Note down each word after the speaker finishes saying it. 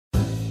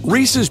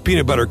Reese's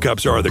Peanut Butter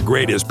Cups are the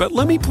greatest, but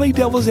let me play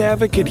devil's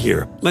advocate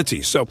here. Let's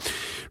see. So,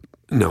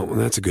 no,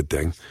 that's a good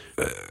thing.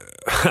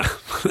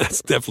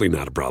 That's definitely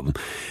not a problem.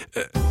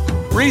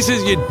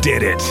 Reese's, you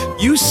did it.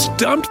 You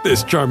stumped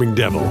this charming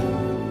devil.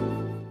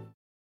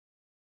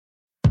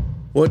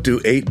 What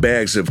do 8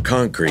 bags of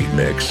concrete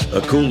mix,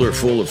 a cooler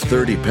full of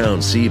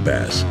 30-pound sea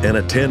bass, and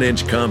a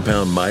 10-inch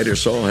compound miter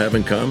saw have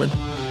in common?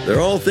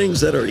 They're all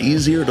things that are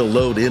easier to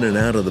load in and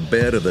out of the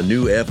bed of the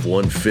new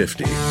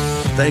F-150.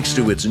 Thanks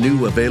to its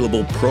new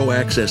available Pro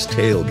Access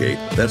tailgate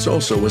that's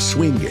also a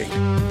swing gate.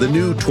 The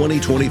new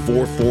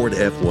 2024 Ford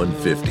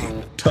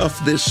F-150.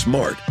 Tough this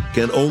smart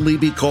can only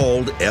be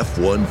called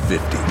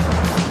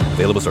F-150.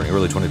 Available starting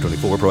early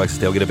 2024. Pro Access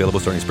tailgate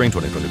available starting spring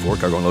 2024.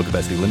 Cargo and load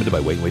capacity limited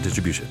by weight and weight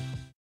distribution.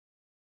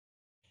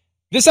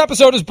 This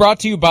episode is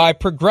brought to you by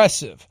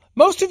Progressive.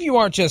 Most of you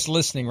aren't just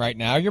listening right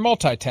now, you're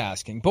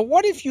multitasking. But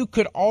what if you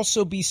could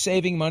also be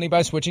saving money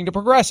by switching to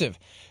Progressive?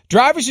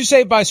 Drivers who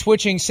save by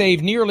switching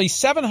save nearly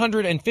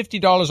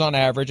 $750 on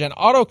average, and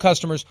auto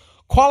customers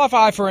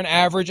qualify for an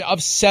average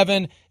of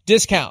 7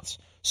 discounts.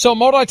 So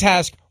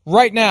multitask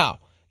right now.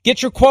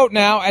 Get your quote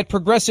now at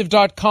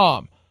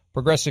Progressive.com.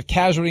 Progressive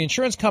Casualty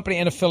Insurance Company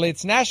and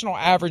affiliates national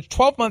average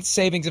 12-month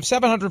savings of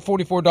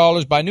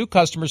 $744 by new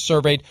customers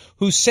surveyed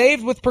who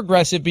saved with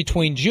Progressive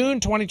between June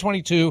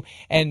 2022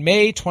 and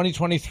May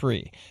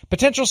 2023.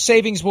 Potential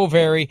savings will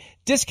vary.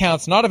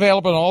 Discounts not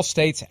available in all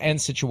states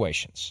and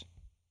situations.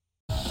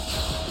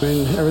 I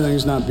mean,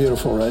 everything's not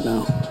beautiful right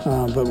now,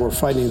 but we're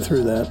fighting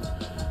through that.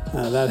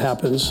 That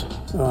happens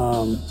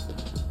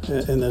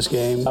in this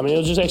game. I mean,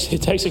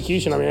 it's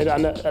execution. I mean,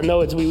 I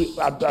know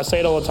I say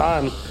it all the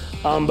time.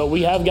 But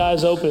we have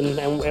guys open,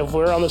 and if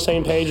we're on the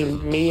same page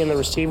with me and the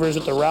receivers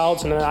with the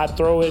routes, and then I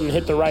throw it and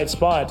hit the right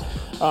spot,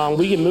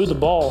 we can move the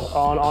ball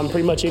on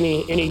pretty much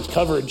any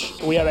coverage.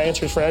 We have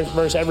answers for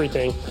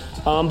everything.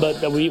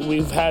 But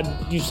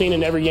you've seen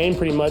in every game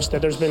pretty much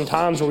that there's been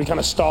times where we kind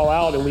of stall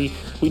out and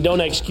we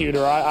don't execute,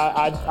 or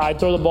I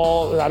throw the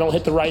ball and I don't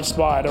hit the right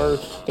spot, or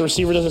the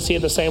receiver doesn't see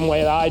it the same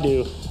way that I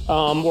do,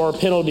 or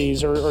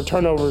penalties or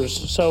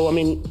turnovers. So, I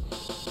mean,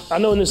 I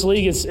know in this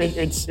league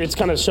it's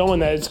kind of showing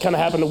that it's kind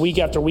of happened week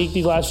after week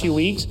these last few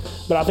weeks,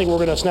 but I think we're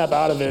going to snap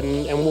out of it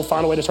and we'll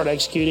find a way to start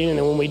executing, and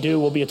then when we do,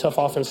 we'll be a tough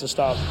offense to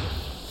stop.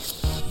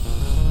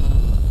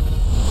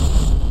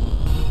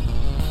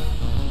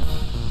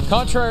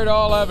 Contrary to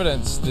all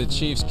evidence, the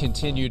Chiefs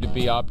continue to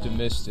be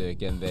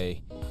optimistic, and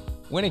they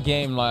win a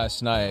game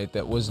last night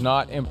that was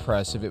not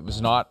impressive. It was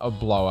not a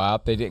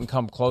blowout. They didn't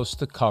come close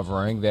to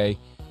covering. They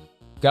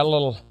got a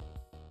little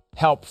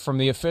help from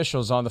the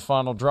officials on the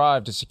final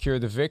drive to secure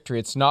the victory.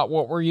 It's not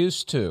what we're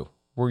used to.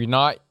 We're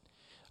not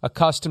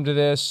accustomed to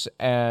this,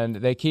 and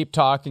they keep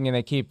talking and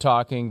they keep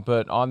talking,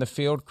 but on the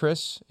field,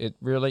 Chris, it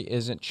really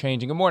isn't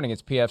changing. Good morning.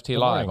 It's PFT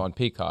Live on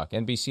Peacock,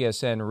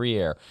 NBCSN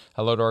Re-Air.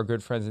 Hello to our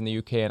good friends in the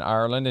UK and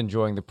Ireland,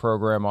 enjoying the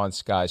program on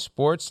Sky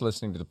Sports,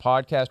 listening to the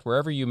podcast,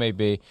 wherever you may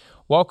be.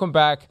 Welcome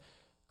back,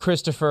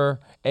 Christopher,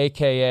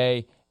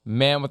 a.k.a.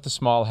 Man with the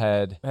small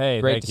head. Hey,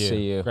 great to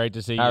see you. Great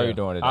to see you. How are you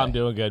doing today? I'm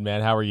doing good,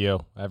 man. How are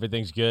you?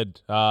 Everything's good.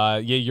 Yeah,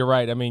 you're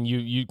right. I mean,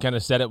 you kind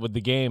of said it with the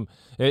game.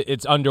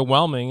 It's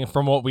underwhelming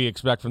from what we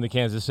expect from the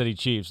Kansas City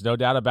Chiefs. No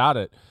doubt about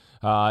it.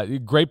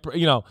 Great,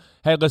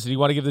 hey, listen, you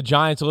want to give the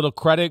Giants a little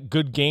credit?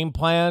 Good game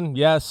plan?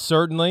 Yes,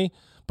 certainly.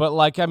 But,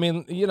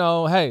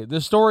 hey,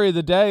 the story of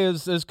the day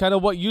is kind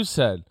of what you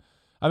said.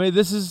 I mean,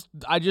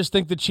 I just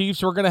think the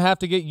Chiefs are going to have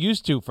to get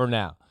used to for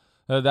now.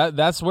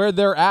 That's where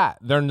they're at.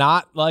 They're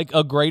not like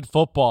a great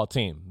football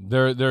team.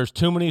 There's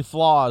too many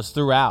flaws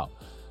throughout,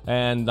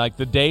 and like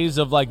the days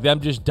of like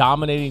them just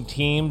dominating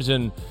teams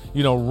and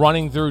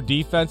running through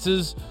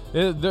defenses,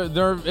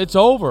 it's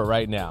over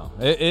right now.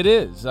 It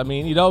is. I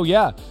mean,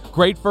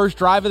 great first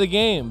drive of the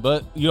game,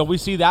 but we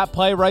see that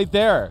play right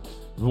there.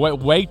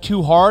 Way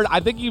too hard. I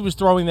think he was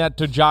throwing that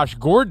to Josh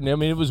Gordon. I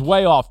mean, it was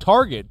way off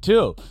target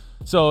too.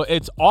 So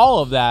it's all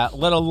of that.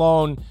 Let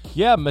alone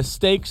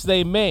mistakes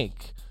they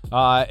make.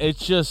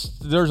 It's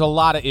just there's a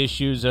lot of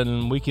issues,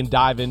 and we can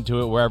dive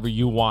into it wherever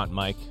you want,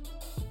 Mike.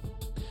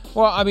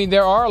 Well, I mean,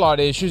 there are a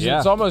lot of issues. Yeah.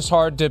 It's almost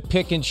hard to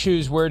pick and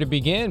choose where to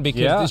begin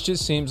because this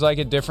just seems like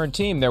a different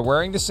team. They're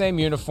wearing the same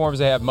uniforms.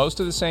 They have most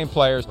of the same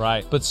players.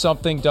 Right. But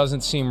something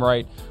doesn't seem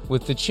right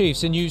with the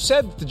Chiefs. And you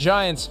said that the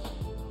Giants,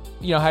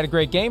 had a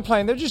great game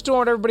plan. They're just doing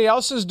what everybody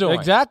else is doing.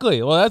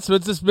 Exactly. Well, it's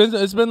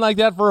been like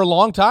that for a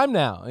long time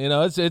now.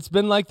 It's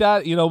been like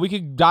that. We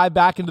could dive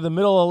back into the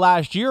middle of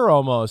last year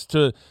almost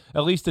to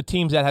at least the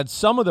teams that had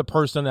some of the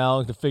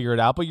personnel to figure it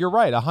out. But you're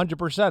right,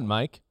 100%,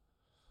 Mike.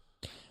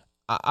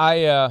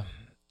 And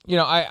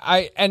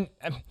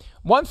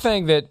one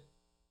thing that,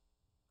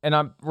 and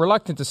I'm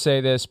reluctant to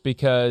say this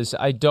because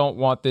I don't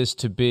want this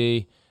to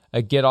be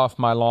a get off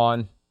my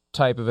lawn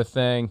type of a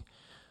thing,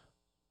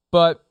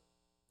 but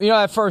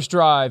that first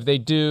drive, they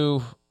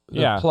do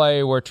the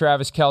play where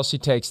Travis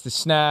Kelce takes the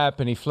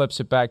snap and he flips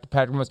it back to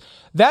Patrick Mahomes.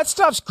 That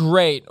stuff's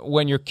great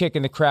when you're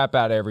kicking the crap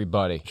out of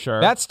everybody. Sure.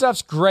 That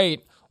stuff's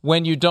great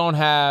when you don't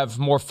have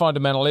more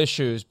fundamental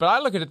issues. But I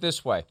look at it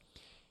this way.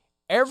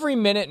 every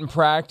minute in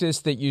practice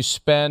that you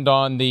spend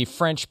on the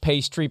French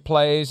pastry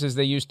plays, as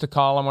they used to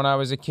call them when I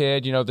was a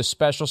kid, the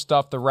special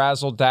stuff, the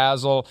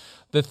razzle-dazzle,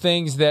 the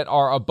things that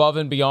are above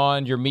and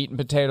beyond your meat and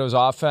potatoes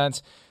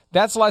offense,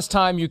 that's less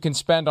time you can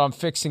spend on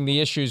fixing the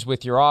issues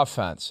with your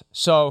offense.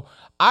 So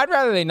I'd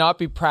rather they not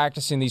be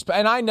practicing these.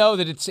 And I know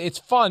that it's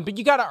fun, but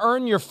you got to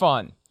earn your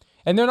fun.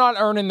 And they're not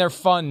earning their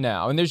fun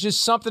now. And there's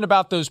just something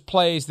about those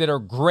plays that are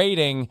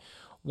grating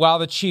while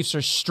the Chiefs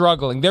are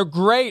struggling. They're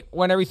great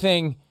when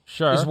everything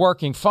is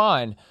working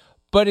fine,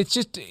 but it's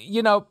just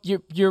you're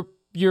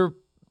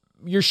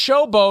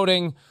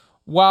showboating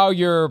while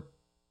you're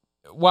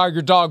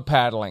dog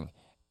paddling,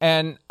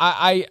 and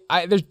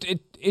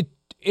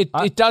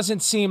it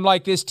doesn't seem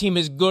like this team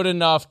is good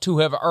enough to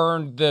have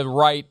earned the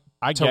right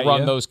to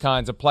run those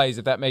kinds of plays,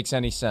 if that makes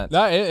any sense.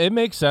 No, it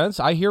makes sense.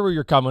 I hear where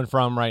you're coming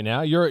from right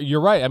now.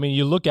 You're right. I mean,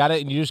 you look at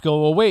it and you just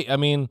go, well, wait. I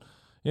mean,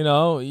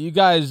 you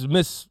guys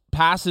miss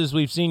passes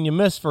we've seen you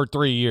miss for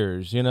 3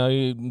 years.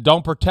 You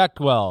don't protect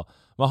well.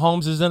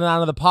 Mahomes is in and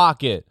out of the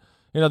pocket.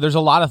 There's a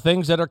lot of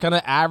things that are kind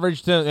of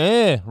average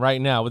to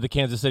right now with the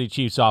Kansas City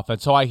Chiefs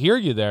offense. So I hear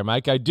you there,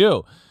 Mike. I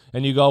do.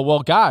 And you go,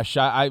 well, gosh,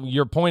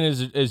 your point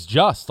is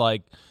just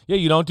like,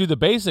 you don't do the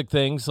basic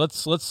things. Let's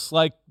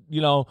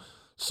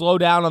slow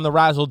down on the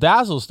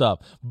razzle-dazzle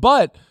stuff.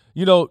 But,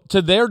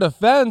 to their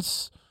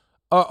defense,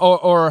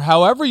 or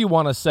however you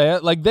want to say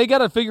it, like they got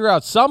to figure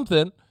out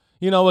something.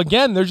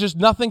 Again, there's just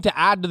nothing to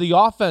add to the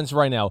offense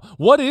right now.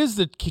 What is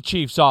the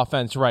Chiefs'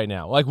 offense right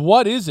now? Like,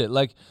 what is it?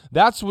 Like,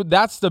 that's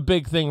the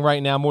big thing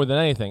right now more than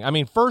anything. I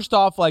mean, first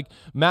off, like,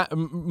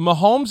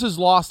 Mahomes has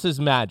lost his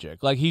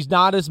magic. Like, he's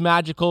not as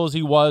magical as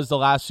he was the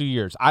last few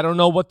years. I don't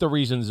know what the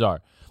reasons are,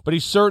 but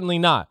he's certainly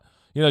not.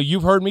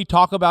 You've heard me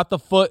talk about the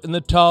foot and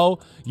the toe.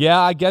 Yeah,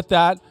 I get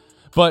that.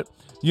 But,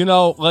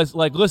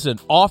 listen,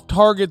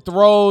 off-target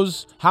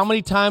throws. How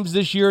many times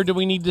this year do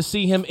we need to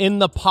see him in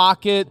the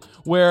pocket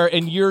where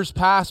in years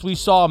past we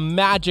saw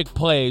magic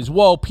plays?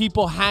 Whoa,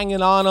 people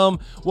hanging on him.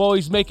 Whoa,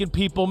 he's making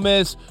people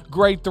miss.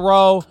 Great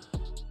throw.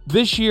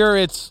 This year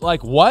it's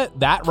like, what?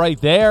 That right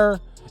there?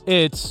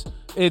 He's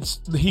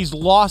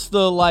lost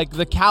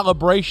the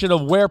calibration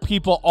of where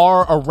people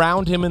are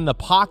around him in the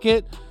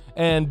pocket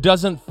and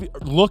doesn't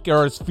look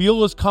or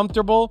feel as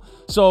comfortable.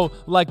 So,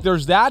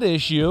 there's that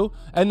issue.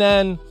 And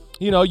then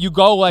you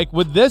go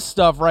with this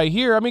stuff right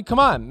here. I mean, come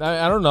on.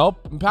 I don't know.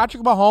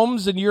 Patrick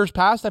Mahomes in years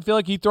past, I feel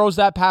like he throws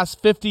that pass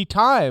 50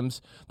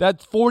 times.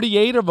 That's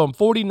 48 of them,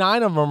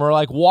 49 of them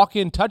are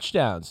walk-in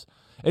touchdowns.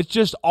 It's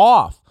just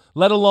off,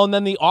 let alone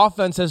then the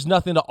offense has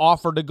nothing to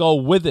offer to go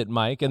with it,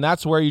 Mike. And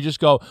that's where you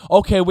just go,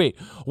 okay, wait,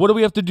 what do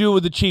we have to do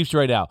with the Chiefs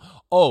right now?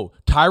 Oh,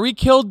 Tyreek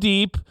Hill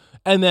deep,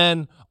 and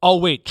then oh,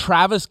 wait,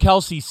 Travis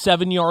Kelce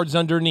 7 yards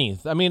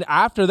underneath. I mean,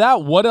 after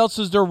that, what else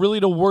is there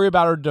really to worry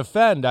about or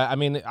defend? I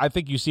mean, I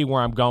think you see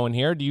where I'm going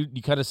here. Do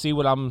you kind of see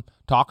what I'm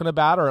talking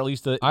about, or at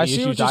least the I issues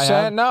see what you're I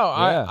saying. have? No,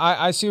 Yeah.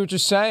 I see what you're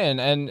saying.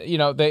 And,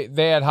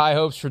 they had high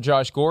hopes for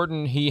Josh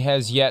Gordon. He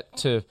has yet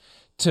to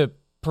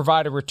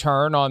provide a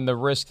return on the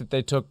risk that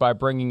they took by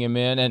bringing him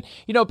in. And,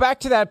 back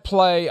to that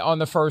play on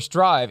the first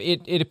drive,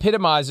 it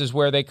epitomizes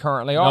where they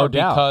currently are. No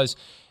doubt. Because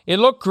it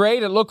looked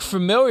great. It looked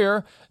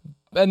familiar.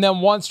 And then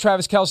once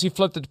Travis Kelce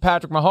flipped it to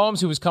Patrick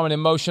Mahomes, who was coming in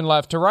motion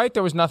left to right,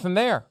 there was nothing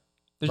there.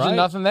 There's just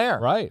nothing there.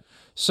 Right.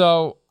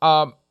 So,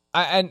 I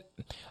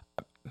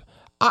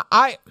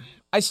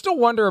still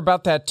wonder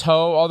about that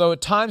toe, although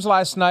at times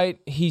last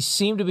night he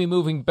seemed to be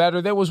moving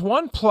better. There was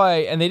one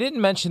play, and they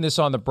didn't mention this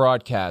on the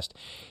broadcast.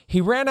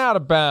 He ran out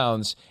of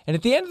bounds, and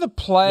at the end of the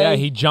play... Yeah,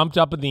 he jumped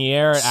up in the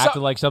air and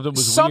acted like something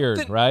was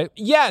weird, right?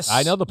 Yes.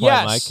 I know the play,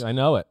 Mike. I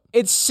know it.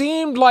 It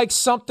seemed like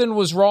something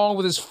was wrong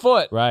with his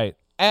foot. Right.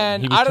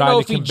 And he was I don't know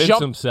if he he convinced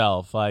jumped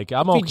himself, like,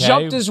 I'm okay. If he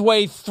jumped his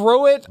way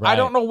through it, Right. I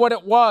don't know what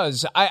it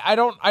was. I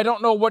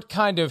don't know what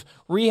kind of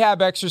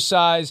rehab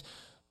exercise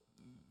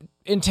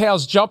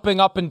entails jumping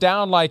up and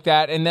down like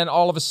that, and then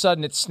all of a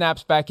sudden it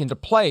snaps back into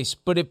place.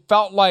 But it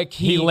felt like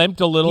he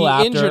limped a little he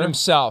after. injured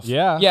himself.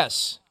 Yeah.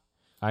 Yes.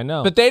 I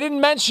know. But they didn't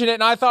mention it,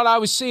 and I thought I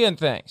was seeing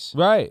things.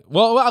 Right.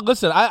 Well,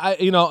 listen, I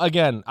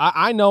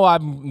know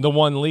I'm the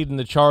one leading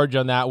the charge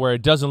on that where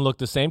it doesn't look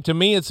the same. To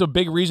me, it's a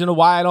big reason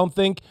why I don't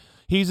think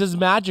he's as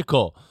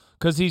magical,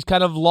 because he's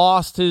kind of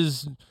lost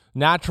his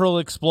natural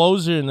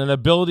explosion and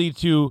ability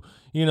to,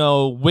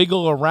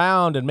 wiggle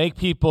around and make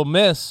people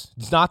miss.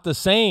 It's not the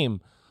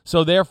same.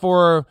 So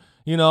therefore,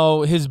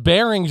 his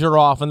bearings are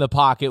off in the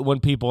pocket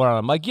when people are on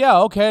him. Like, yeah,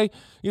 okay,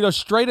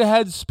 straight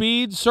ahead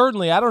speed,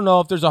 certainly. I don't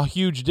know if there's a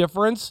huge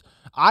difference.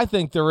 I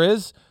think there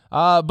is.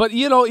 But,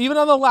 even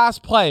on the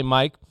last play,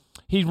 Mike,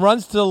 he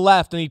runs to the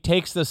left and he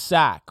takes the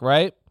sack,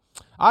 right?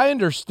 I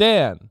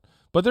understand.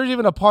 But there's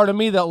even a part of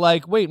me that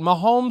wait,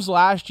 Mahomes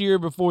last year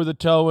before the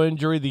toe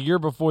injury, the year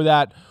before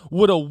that,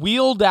 would have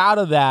wheeled out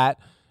of that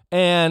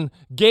and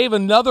gave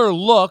another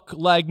look,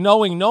 like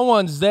knowing no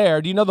one's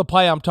there. Do you know the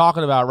play I'm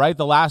talking about, right?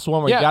 The last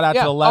one where he got out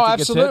to the left and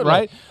gets hit,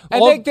 right?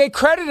 And they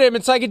credit him.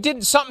 It's like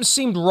something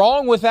seemed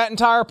wrong with that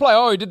entire play.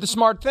 Oh, he did the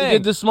smart thing. He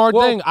did the smart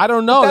thing. I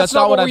don't know. That's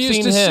not what I've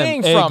seen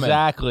him.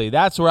 Exactly.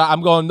 That's where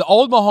I'm going. The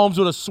old Mahomes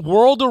would have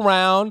swirled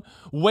around,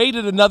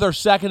 waited another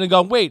second and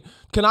gone, wait,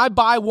 can I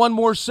buy one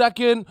more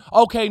second?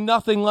 Okay,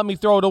 nothing. Let me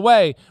throw it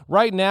away.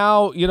 Right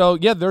now,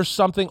 there's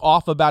something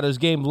off about his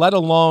game, let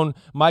alone,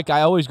 Mike,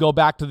 I always go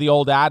back to the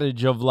old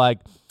adage of like,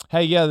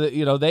 hey,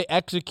 they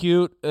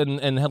execute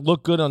and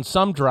look good on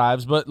some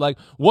drives, but like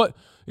what,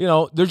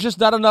 there's just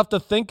not enough to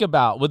think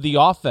about with the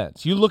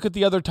offense. You look at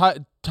the other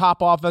top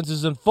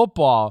offenses in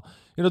football,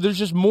 there's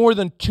just more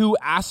than two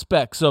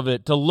aspects of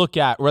it to look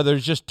at where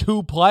there's just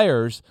two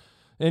players.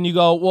 And you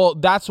go, well,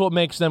 that's what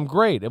makes them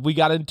great. If we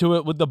got into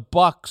it with the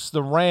Bucks,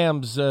 the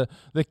Rams, the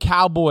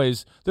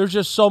Cowboys, there's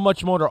just so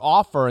much more to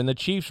offer. And the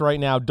Chiefs right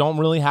now don't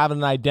really have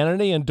an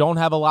identity and don't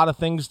have a lot of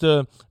things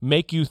to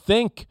make you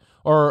think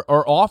or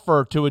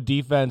offer to a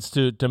defense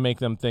to make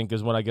them think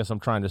is what I guess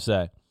I'm trying to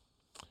say.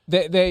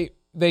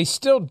 They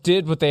still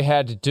did what they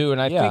had to do.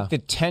 And I think the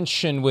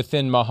tension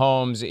within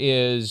Mahomes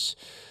is,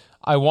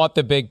 I want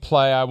the big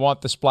play, I want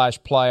the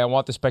splash play, I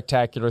want the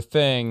spectacular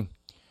thing,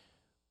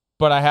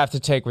 but I have to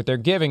take what they're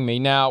giving me.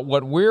 Now,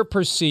 what we're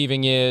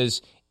perceiving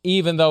is,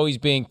 even though he's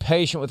being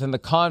patient within the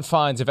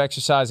confines of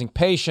exercising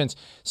patience,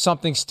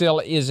 something still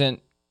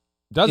isn't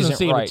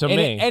seem right to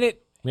me.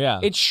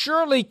 It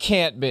surely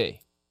can't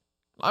be.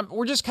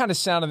 We're just kind of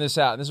sounding this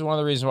out, and this is one of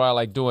the reasons why I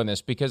like doing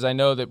this, because I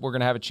know that we're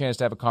going to have a chance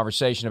to have a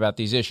conversation about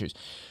these issues.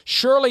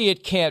 Surely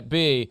it can't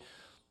be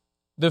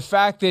the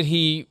fact that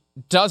he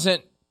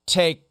doesn't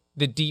take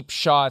the deep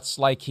shots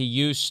like he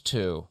used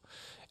to,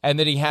 and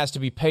that he has to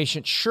be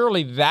patient.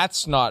 Surely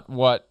that's not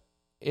what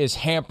is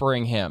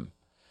hampering him,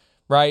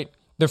 right?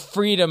 The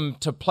freedom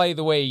to play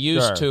the way he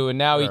used to, and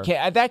now he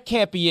can't. That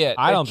can't be it.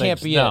 I don't think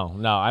so.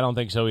 No, I don't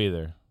think so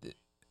either.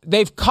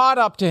 They've caught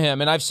up to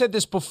him, and I've said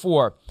this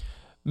before.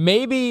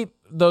 Maybe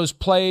those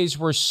plays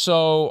were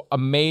so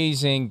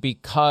amazing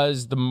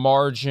because the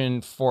margin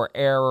for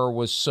error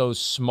was so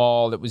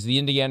small. It was the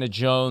Indiana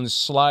Jones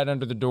slide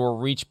under the door,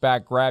 reach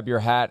back, grab your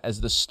hat as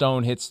the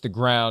stone hits the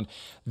ground.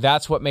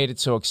 That's what made it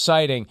so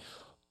exciting.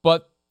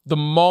 But the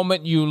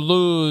moment you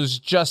lose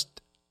just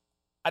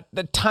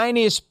the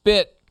tiniest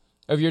bit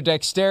of your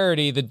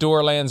dexterity, the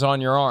door lands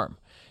on your arm.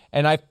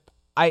 And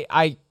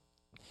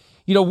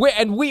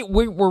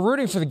we're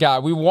rooting for the guy.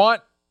 We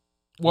want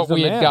what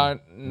we had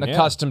gotten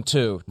accustomed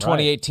to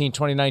 2018,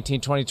 2019,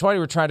 2020.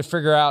 We're trying to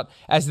figure out,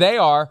 as they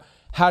are,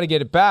 how to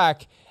get it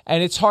back.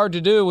 And it's hard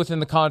to do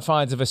within the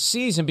confines of a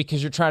season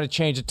because you're trying to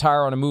change a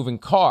tire on a moving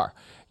car.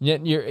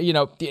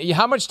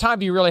 How much time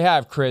do you really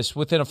have, Chris,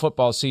 within a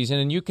football season?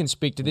 And you can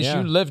speak to this.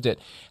 Yeah. You lived it.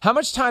 How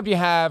much time do you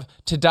have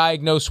to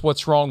diagnose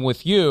what's wrong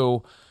with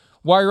you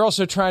while you're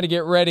also trying to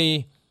get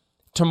ready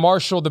to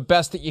marshal the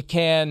best that you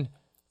can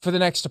for the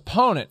next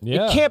opponent?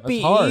 Yeah, it can't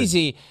be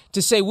easy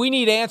to say we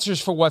need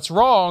answers for what's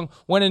wrong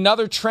when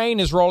another train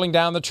is rolling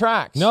down the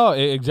tracks. No,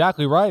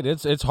 exactly right.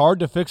 It's hard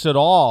to fix it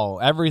all,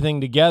 everything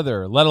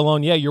together, let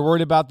alone, you're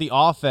worried about the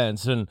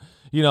offense and,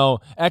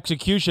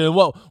 execution.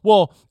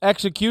 Well,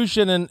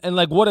 execution and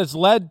like what it's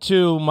led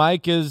to,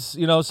 Mike, is,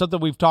 something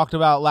we've talked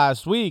about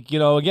last week.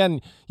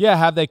 Again,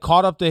 have they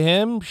caught up to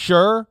him?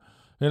 Sure.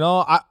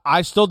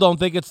 I still don't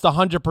think it's the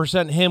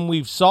 100% him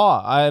we've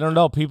saw. I don't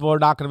know. People are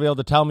not going to be able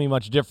to tell me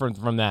much different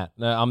from that.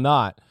 I'm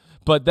not.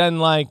 But then,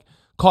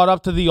 caught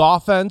up to the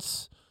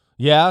offense,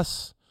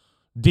 yes.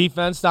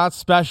 Defense, not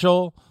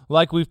special,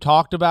 like we've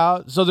talked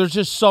about. So there's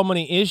just so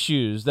many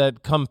issues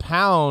that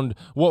compound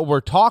what we're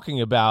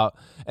talking about.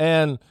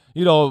 And,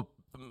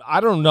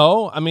 I don't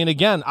know. I mean,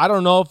 again, I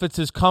don't know if it's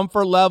his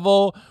comfort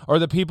level or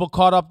the people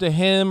caught up to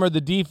him or the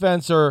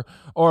defense or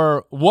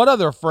what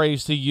other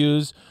phrase to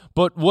use.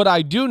 But what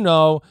I do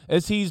know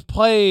is he's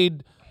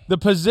played the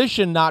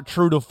position not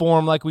true to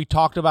form like we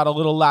talked about a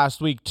little last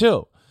week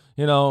too.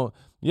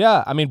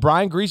 I mean,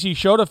 Brian Griese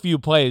showed a few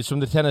plays from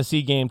the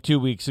Tennessee game 2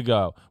 weeks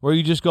ago where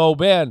you just go,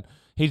 man,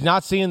 he's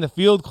not seeing the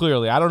field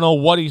clearly. I don't know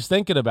what he's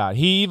thinking about.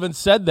 He even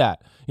said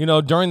that,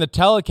 during the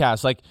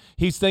telecast. Like,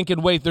 he's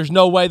thinking, wait, there's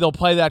no way they'll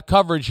play that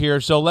coverage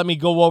here, so let me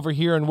go over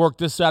here and work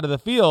this side of the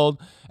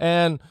field.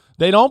 And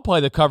they don't play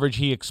the coverage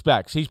he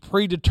expects. He's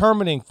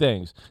predetermining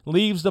things,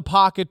 leaves the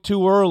pocket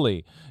too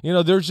early.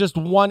 There's just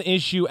one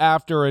issue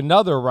after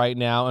another right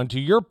now. And to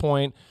your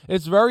point,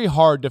 it's very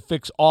hard to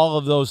fix all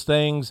of those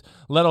things,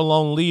 let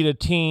alone lead a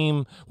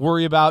team,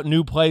 worry about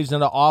new plays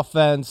in the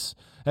offense,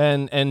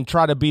 and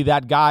try to be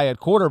that guy at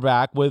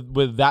quarterback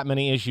with that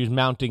many issues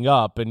mounting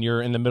up, and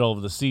you're in the middle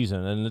of the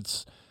season.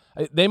 And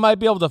they might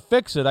be able to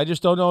fix it. I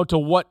just don't know to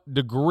what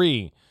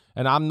degree.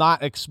 And I'm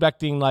not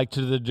expecting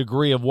to the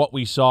degree of what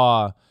we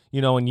saw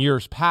in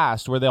years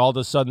past, where all of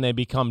a sudden they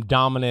become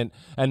dominant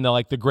and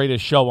they're the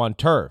greatest show on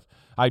turf.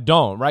 I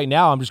don't. Right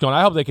now, I'm just going,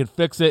 I hope they can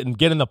fix it and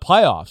get in the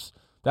playoffs.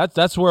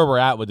 That's where we're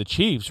at with the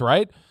Chiefs,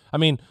 right? I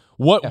mean,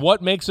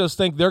 what makes us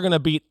think they're going to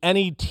beat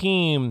any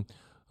team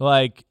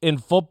like in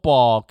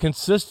football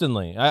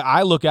consistently.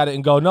 I look at it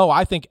and go, no,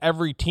 I think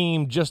every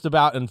team just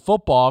about in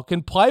football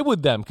can play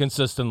with them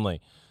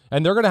consistently.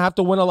 And they're going to have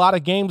to win a lot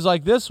of games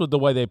like this with the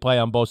way they play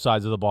on both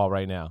sides of the ball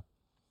right now.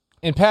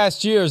 In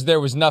past years, there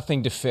was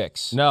nothing to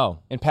fix. No.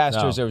 In past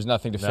years, there was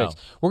nothing to fix.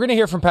 We're going to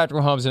hear from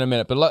Patrick Mahomes in a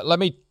minute, but let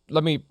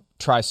me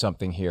try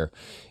something here.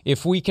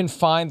 If we can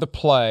find the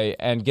play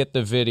and get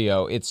the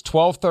video, it's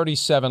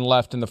 12:37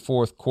 left in the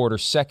fourth quarter,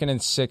 2nd and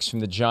 6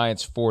 from the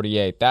Giants'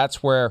 48.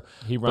 That's where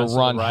the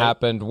run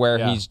happened, where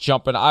he's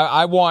jumping.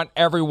 I want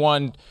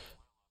everyone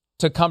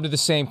to come to the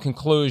same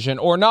conclusion,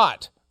 or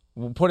not.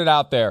 We'll put it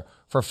out there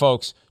for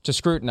folks to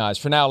scrutinize.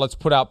 For now, let's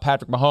put out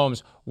Patrick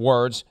Mahomes'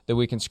 words that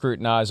we can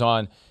scrutinize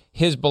on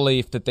his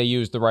belief that they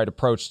used the right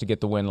approach to get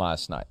the win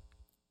last night.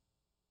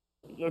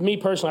 Me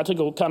personally, I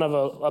took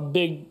a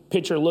big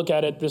picture look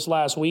at it this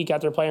last week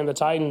after playing the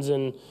Titans,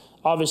 and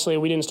obviously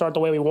we didn't start the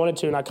way we wanted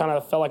to, and I kind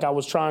of felt like I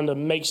was trying to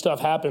make stuff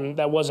happen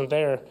that wasn't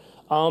there.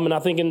 And I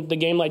think in the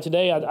game like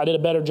today, I did a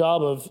better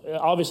job of,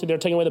 obviously they're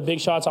taking away the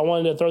big shots. I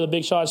wanted to throw the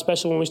big shot,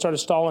 especially when we started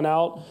stalling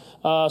out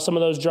some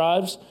of those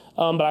drives.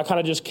 But I kind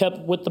of just kept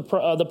with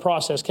the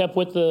process, kept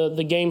with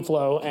the game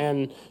flow,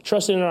 and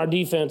trusted in our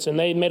defense. And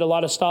they made a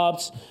lot of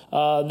stops.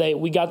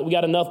 We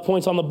got enough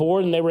points on the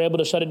board, and they were able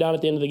to shut it down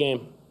at the end of the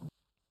game.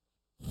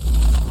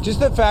 Just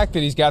the fact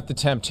that he's got the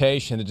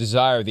temptation, the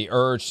desire, the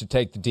urge to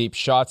take the deep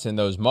shots in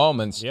those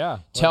moments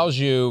tells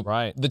you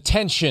the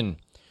tension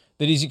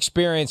that he's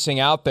experiencing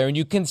out there, and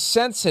you can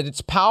sense it. It's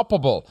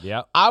palpable.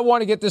 Yeah. I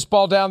want to get this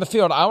ball down the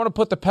field. I want to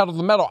put the pedal to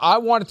the metal. I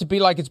want it to be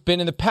like it's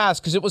been in the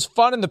past, because it was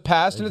fun in the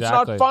past, and it's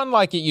not fun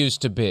like it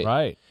used to be.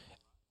 Right.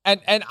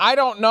 And I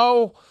don't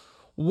know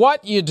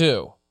what you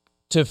do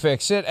to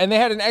fix it. And they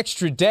had an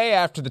extra day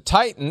after the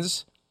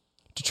Titans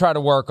to try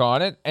to work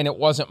on it, and it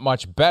wasn't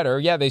much better.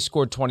 Yeah, they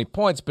scored 20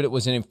 points, but it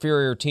was an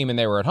inferior team, and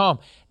they were at home.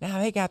 Now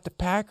they got the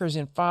Packers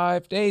in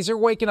 5 days. They're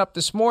waking up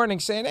this morning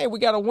saying, hey, we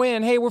got to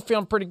win. Hey, we're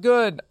feeling pretty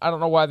good. I don't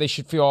know why they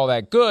should feel all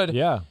that good.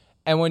 Yeah.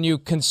 And when you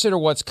consider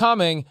what's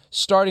coming,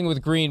 starting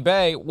with Green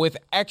Bay with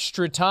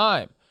extra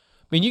time.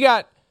 I mean, you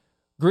got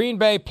Green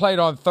Bay played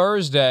on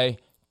Thursday.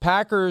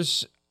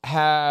 Packers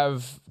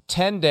have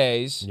 10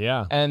 days.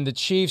 Yeah. And the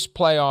Chiefs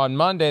play on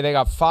Monday. They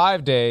got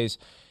 5 days.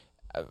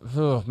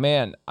 Oh,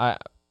 man,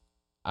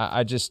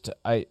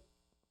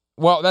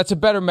 well, that's a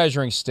better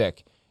measuring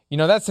stick. You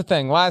know, that's the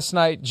thing. Last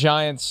night,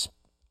 Giants,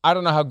 I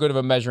don't know how good of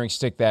a measuring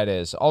stick that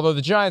is. Although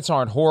the Giants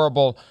aren't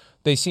horrible,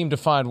 they seem to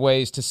find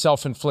ways to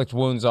self-inflict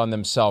wounds on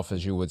themselves,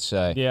 as you would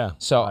say. Yeah.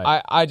 So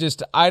right.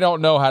 I don't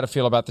know how to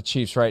feel about the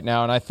Chiefs right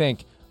now, and I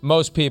think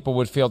most people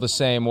would feel the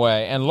same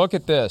way. And look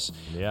at this.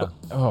 Yeah.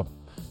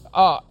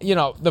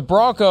 The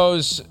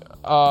Broncos,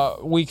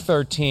 week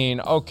 13,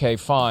 okay,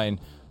 fine.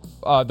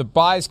 The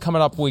bye's coming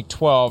up week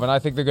 12, and I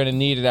think they're going to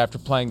need it after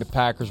playing the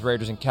Packers,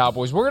 Raiders, and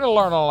Cowboys. We're going to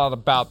learn a lot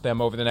about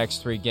them over the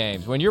next 3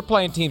 games. When you're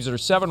playing teams that are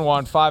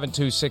 7-1, 5-2,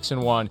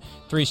 6-1,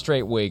 3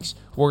 straight weeks,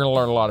 we're going to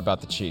learn a lot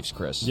about the Chiefs,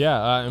 Chris. Yeah,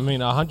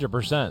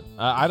 100%.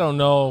 I don't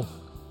know.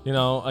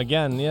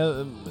 Again,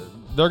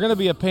 they're going to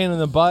be a pain in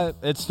the butt.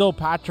 It's still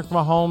Patrick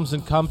Mahomes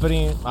and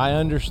company. I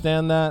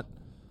understand that,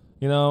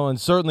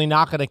 and certainly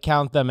not going to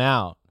count them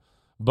out.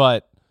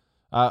 But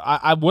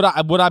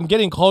what I'm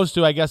getting close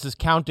to, I guess, is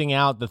counting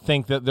out to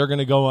think that they're going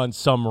to go on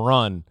some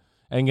run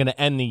and going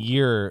to end the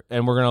year,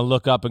 and we're going to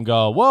look up and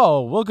go,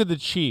 whoa, look at the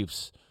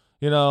Chiefs.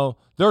 They're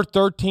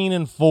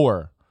 13-4,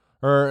 or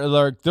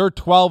they're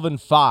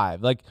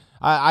 12-5. Like,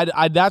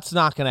 I that's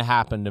not going to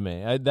happen to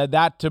me.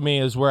 That to me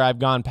is where I've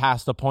gone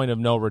past the point of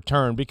no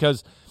return,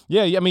 because,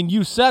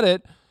 you said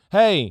it.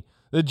 Hey,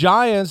 the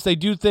Giants, they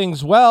do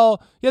things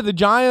well. Yeah, the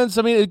Giants,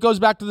 it goes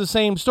back to the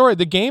same story.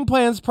 The game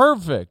plan's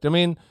perfect.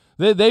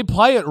 They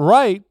play it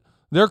right.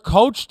 They're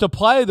coached to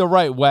play the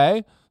right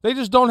way. They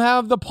just don't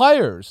have the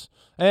players.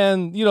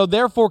 And,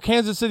 therefore,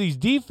 Kansas City's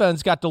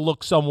defense got to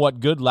look somewhat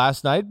good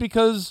last night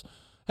because,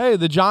 hey,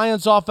 the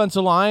Giants'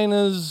 offensive line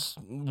is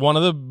one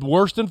of the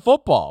worst in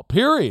football,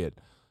 period.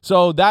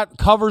 So that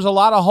covers a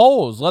lot of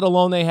holes, let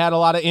alone they had a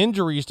lot of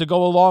injuries to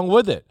go along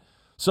with it.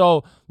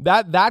 So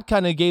that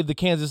kind of gave the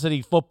Kansas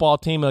City football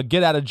team a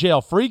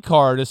get-out-of-jail-free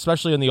card,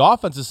 especially on the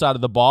offensive side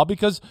of the ball,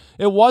 because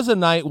it was a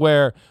night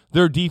where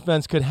their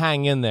defense could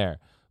hang in there.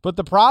 But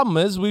the problem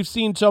is we've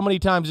seen so many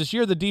times this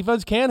year the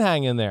defense can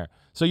hang in there.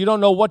 So you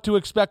don't know what to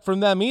expect from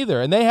them either.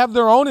 And they have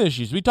their own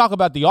issues. We talk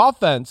about the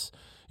offense.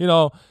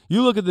 You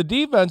look at the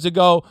defense and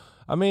go,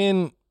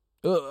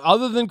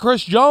 other than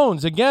Chris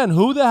Jones, again,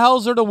 who the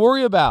hell's there to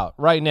worry about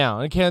right now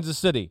in Kansas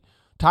City?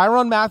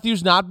 Tyrann Mathieu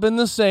not been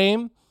the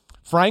same.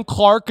 Frank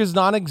Clark is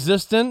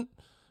non-existent,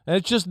 and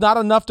it's just not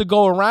enough to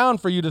go around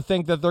for you to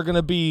think that they're going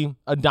to be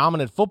a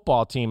dominant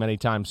football team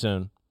anytime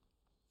soon.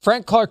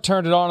 Frank Clark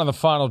turned it on the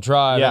final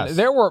drive. Yes. And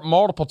there were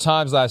multiple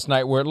times last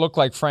night where it looked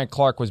like Frank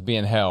Clark was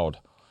being held.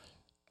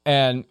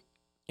 And,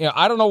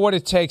 I don't know what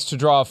it takes to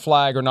draw a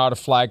flag or not a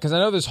flag, because I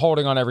know there's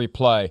holding on every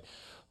play.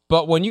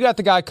 But when you got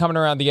the guy coming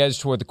around the edge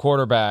toward the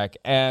quarterback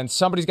and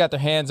somebody's got their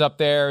hands up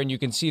there and you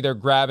can see they're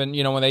grabbing,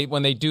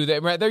 when they do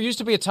that. There used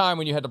to be a time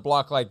when you had to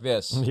block like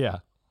this. Yeah.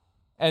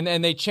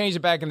 And they changed it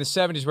back in the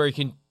 70s where you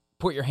can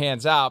put your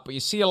hands out, but you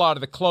see a lot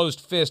of the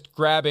closed fist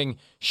grabbing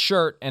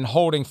shirt and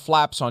holding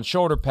flaps on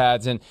shoulder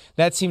pads, and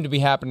that seemed to be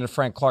happening to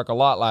Frank Clark a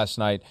lot last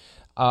night.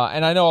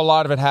 And I know a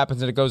lot of it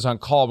happens and it goes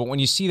uncalled, but when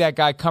you see that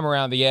guy come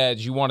around the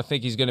edge, you want to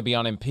think he's going to be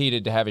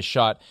unimpeded to have his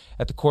shot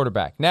at the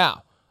quarterback.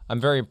 Now, I'm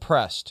very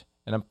impressed,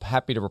 and I'm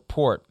happy to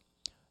report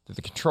that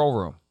the control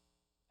room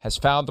has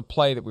found the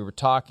play that we were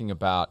talking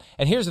about.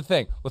 And here's the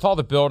thing. With all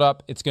the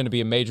buildup, it's going to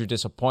be a major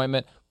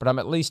disappointment, but I'm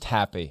at least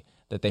happy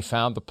that they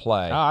found the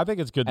play. I think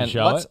it's good to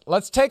show it.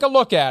 Let's take a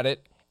look at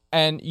it,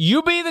 and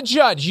you be the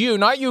judge. You,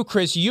 not you,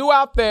 Chris. You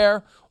out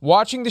there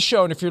watching the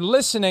show, and if you're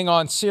listening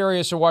on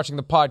Sirius or watching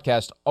the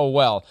podcast, oh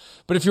well.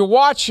 But if you're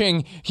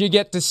watching, you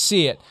get to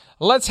see it.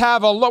 Let's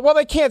have a look. Well,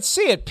 they can't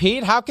see it,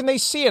 Pete. How can they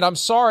see it? I'm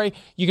sorry.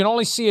 You can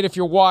only see it if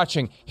you're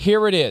watching.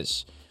 Here it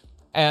is.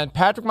 And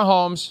Patrick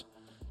Mahomes,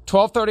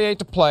 12:38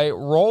 to play,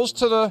 rolls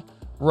to the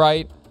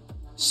right,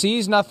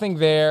 sees nothing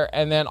there,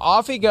 and then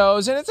off he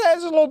goes. And it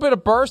has a little bit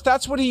of burst.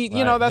 That's what he,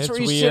 that's where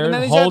he's sitting. And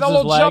then he's had a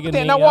little jump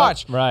there. Now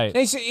watch. Right.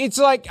 And it's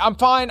like, I'm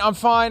fine. Look,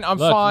 fine.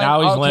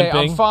 Now he's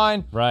limping. I'm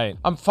fine. Right.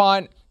 I'm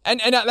fine.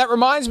 And that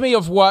reminds me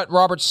of what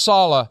Robert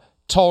Saleh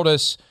told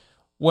us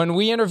when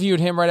we interviewed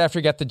him right after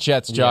he got the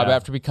Jets job,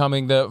 after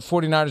becoming the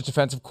 49ers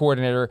defensive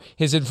coordinator.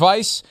 His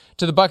advice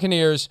to the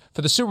Buccaneers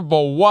for the Super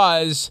Bowl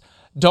was,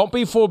 don't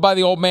be fooled by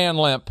the old man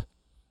limp.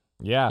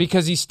 Yeah.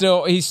 Because he's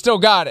still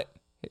got it.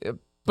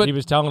 But he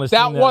was telling us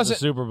that wasn't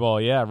the Super Bowl.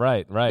 Yeah,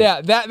 right.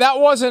 Yeah, that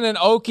wasn't an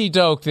okie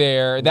doke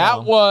there. No.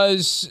 That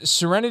was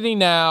serenity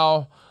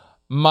now.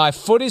 My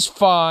foot is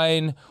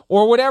fine,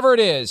 or whatever it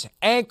is.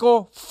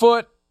 Ankle,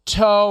 foot,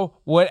 toe,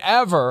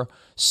 whatever.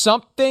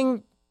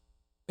 Something,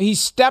 he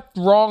stepped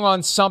wrong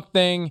on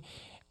something,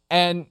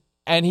 and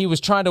he was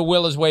trying to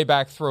will his way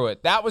back through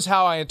it. That was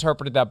how I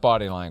interpreted that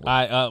body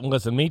language.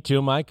 Listen, me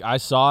too, Mike. I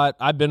saw it.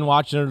 I've been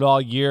watching it all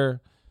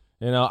year.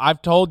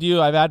 I've told you,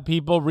 I've had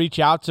people reach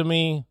out to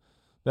me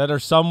that are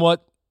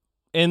somewhat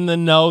in the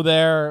know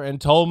there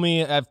and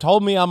have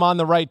told me I'm on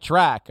the right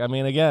track. I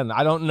mean, again,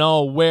 I don't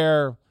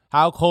know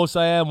how close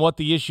I am, what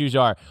the issues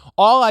are.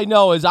 All I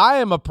know is I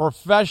am a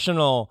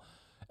professional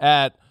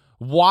at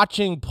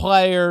watching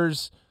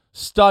players,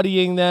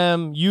 studying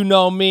them. You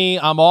know me,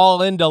 I'm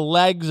all into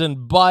legs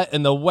and butt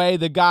and the way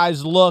the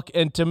guys look,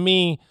 and to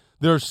me,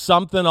 there's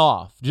something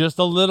off, just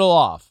a little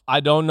off.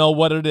 I don't know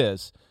what it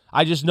is.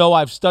 I just know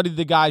I've studied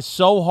the guy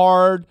so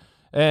hard,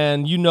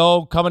 and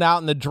coming out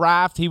in the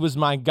draft, he was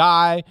my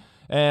guy,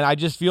 and I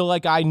just feel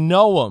like I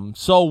know him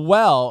so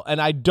well,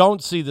 and I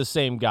don't see the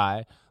same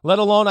guy, let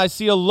alone I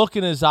see a look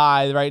in his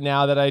eye right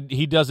now that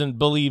he doesn't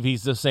believe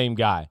he's the same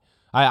guy.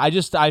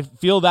 I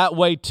feel that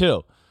way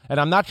too, and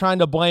I'm not trying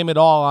to blame it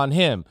all on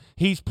him.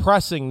 He's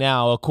pressing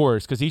now, of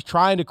course, because he's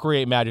trying to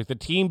create magic. The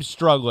team's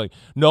struggling.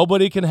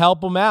 Nobody can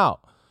help him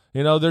out.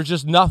 There's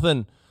just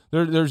nothing.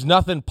 There's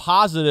nothing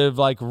positive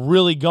like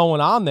really going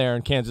on there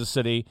in Kansas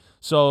City.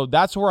 So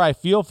that's where I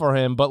feel for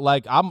him. But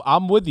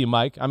I'm with you,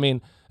 Mike. I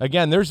mean,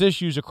 again, there's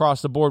issues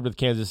across the board with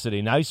Kansas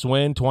City. Nice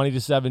win,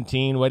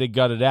 20-17, way to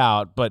gut it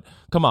out. But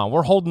come on,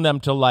 we're holding them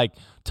to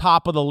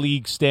top of the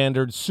league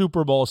standards,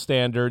 Super Bowl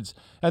standards,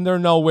 and they're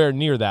nowhere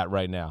near that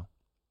right now.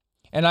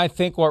 And I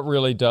think what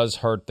really does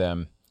hurt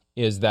them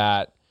is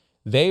that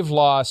they've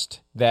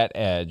lost that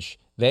edge.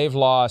 They've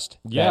lost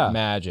that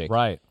magic.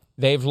 Right.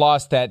 They've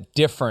lost that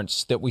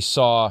difference that we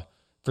saw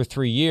for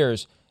 3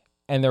 years,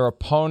 and their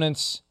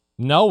opponents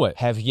know it.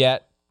 Have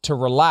yet to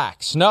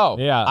relax. No,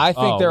 I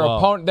think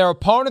their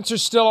opponents are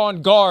still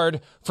on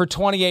guard for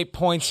 28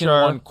 points in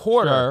one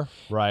quarter.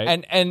 Sure.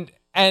 Right.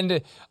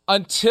 And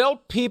until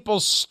people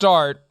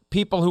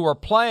who are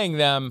playing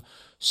them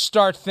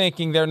start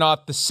thinking they're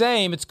not the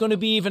same, it's going to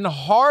be even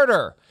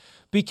harder.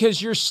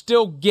 Because you're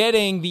still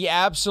getting the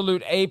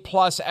absolute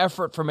A-plus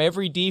effort from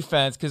every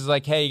defense because,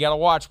 hey, you got to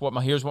watch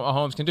here's what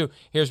Mahomes can do.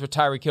 Here's what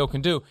Tyreek Hill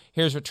can do.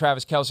 Here's what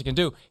Travis Kelce can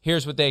do.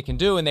 Here's what they can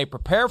do, and they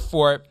prepare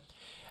for it.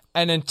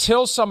 And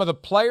until some of the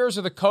players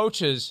or the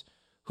coaches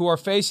who are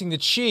facing the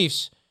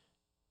Chiefs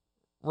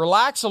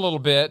relax a little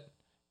bit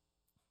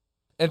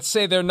and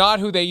say they're not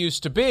who they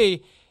used to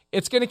be,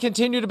 it's going to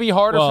continue to be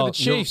harder for the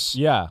Chiefs.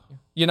 Yeah.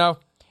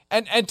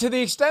 And to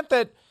the extent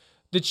that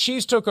the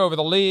Chiefs took over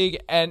the league,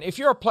 and if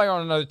you're a player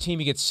on another team,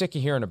 you get sick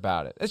of hearing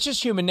about it. It's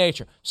just human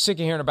nature. Sick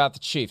of hearing about the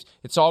Chiefs.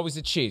 It's always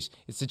the Chiefs.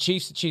 It's the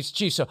Chiefs, the Chiefs, the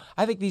Chiefs. So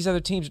I think these other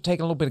teams are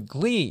taking a little bit of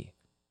glee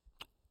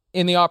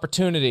in the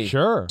opportunity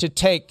to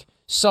take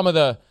some of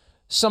the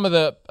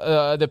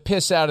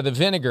piss out of the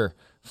vinegar,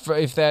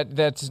 if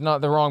that's not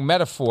the wrong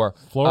metaphor.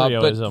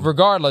 Florioism. But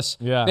regardless,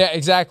 yeah,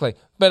 exactly.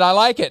 But I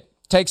like it.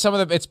 Take some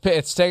of the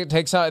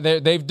take some.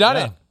 They've done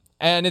it,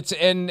 and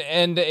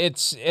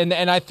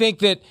I think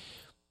that.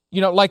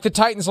 Like the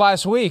Titans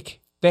last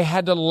week, they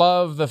had to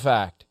love the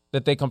fact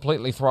that they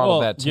completely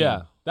throttled that team.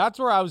 Yeah, that's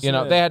where I was. They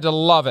had to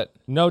love it.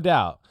 No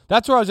doubt.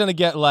 That's where I was going to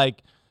get.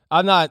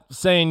 I'm not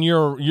saying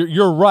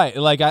you're right.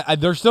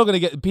 They're still going to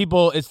get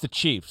people. It's the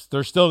Chiefs.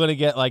 They're still going to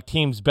get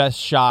team's best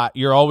shot.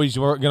 You're always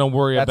going to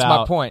worry about. That's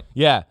my point.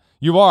 Yeah,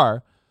 you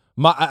are.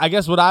 I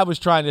guess what I was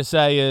trying to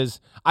say is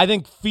I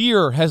think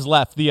fear has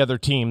left the other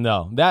team,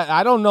 though. That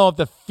I don't know if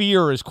the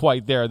fear is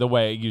quite there the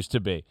way it used to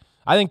be.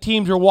 I think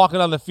teams are walking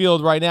on the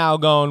field right now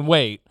going,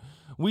 wait,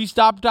 we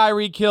stopped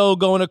Tyreek Hill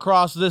going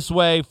across this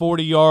way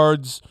 40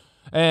 yards,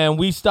 and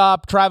we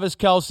stopped Travis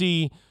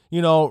Kelce,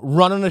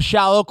 running a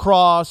shallow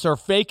cross or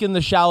faking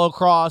the shallow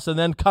cross and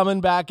then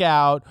coming back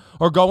out,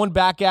 or going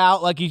back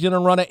out like he's going to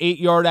run an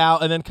 8-yard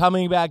out and then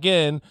coming back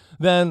in.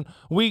 Then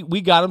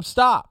we got him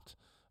stopped,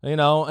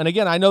 And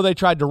again, I know they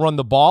tried to run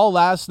the ball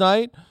last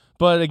night,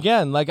 but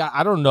again,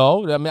 I don't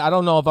know. I mean, I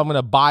don't know if I'm going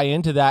to buy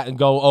into that and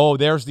go, oh,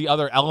 there's the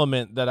other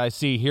element that I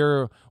see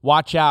here.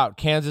 Watch out,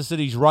 Kansas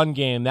City's run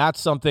game. That's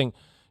something,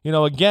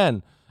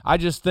 again, I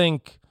just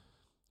think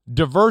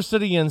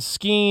diversity in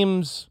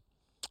schemes,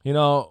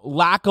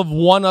 lack of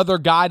one other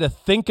guy to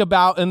think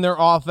about in their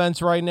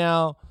offense right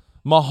now.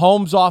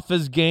 Mahomes off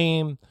his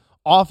game.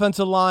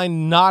 Offensive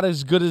line not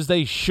as good as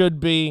they should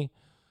be.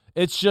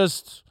 It's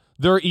just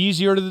they're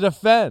easier to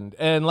defend.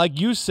 And like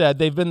you said,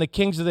 they've been the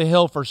kings of the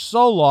hill for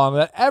so long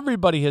that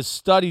everybody has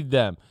studied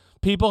them.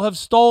 People have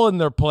stolen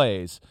their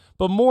plays.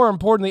 But more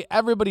importantly,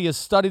 everybody has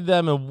studied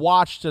them and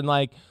watched and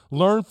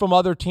learned from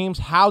other teams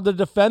how to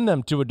defend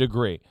them to a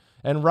degree.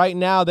 And right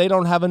now, they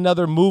don't have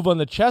another move on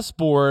the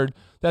chessboard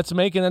that's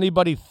making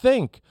anybody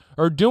think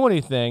or do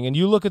anything. And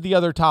you look at the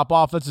other top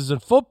offenses in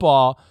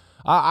football,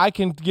 I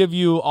can give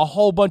you a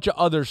whole bunch of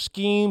other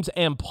schemes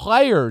and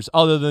players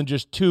other than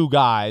just two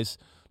guys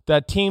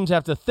that teams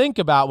have to think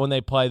about when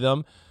they play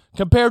them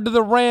compared to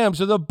the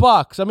Rams or the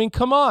Bucks. I mean,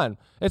 come on.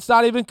 It's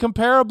not even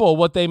comparable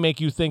what they make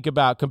you think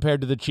about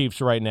compared to the Chiefs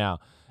right now.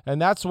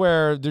 And that's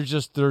where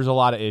there's a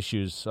lot of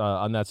issues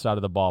on that side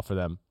of the ball for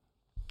them.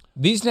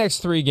 These next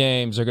 3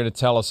 games are going to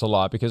tell us a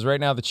lot because right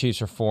now the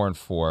Chiefs are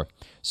 4-4.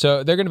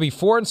 So they're going to be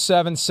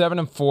 4-7,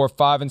 7-4,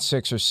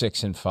 5-6, or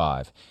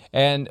 6-5.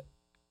 And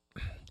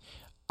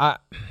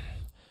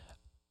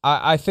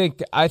I think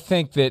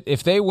that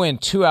if they win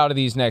 2 out of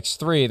these next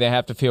 3, they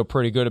have to feel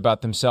pretty good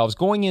about themselves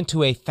going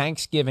into a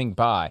Thanksgiving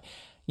bye.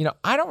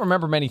 I don't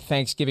remember many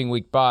Thanksgiving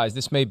week byes.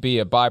 This may be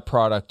a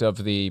byproduct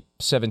of the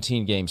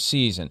 17-game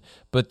season,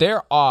 but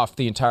they're off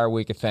the entire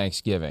week of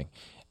Thanksgiving.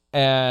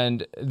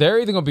 And they're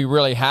either going to be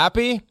really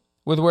happy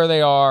with where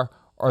they are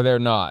or they're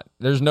not.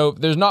 There's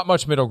not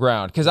much middle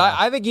ground. Because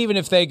I think even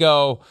if they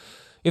do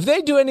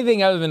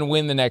anything other than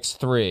win the next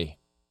 3,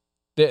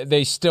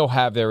 they still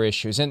have their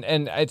issues. And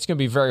it's going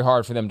to be very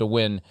hard for them to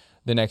win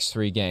the next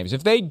 3 games.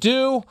 If they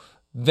do,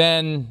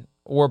 then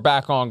we're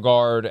back on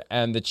guard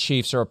and the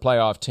Chiefs are a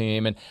playoff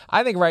team. And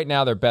I think right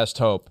now their best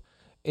hope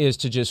is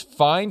to just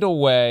find a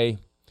way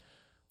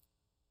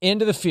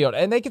into the field,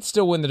 and they could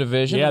still win the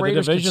division. Yeah,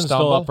 Raiders the division's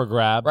still up for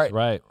grabs.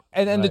 Right.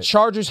 And the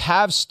Chargers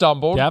have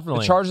stumbled.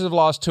 Definitely. The Chargers have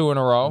lost 2 in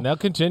a row. And they'll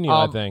continue,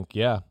 I think.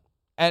 Yeah.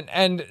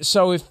 And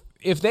so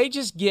if they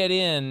just get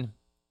in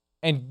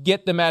and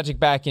get the magic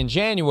back in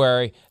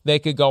January, they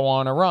could go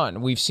on a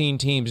run. We've seen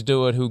teams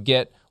do it who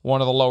get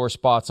one of the lower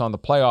spots on the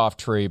playoff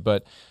tree,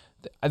 but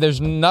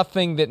there's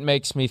nothing that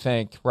makes me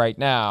think right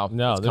now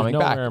it's coming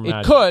back.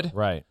 It could.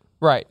 Right.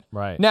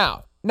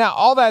 Now,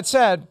 all that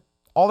said,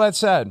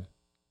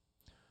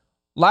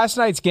 last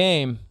night's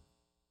game,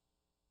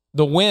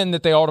 the win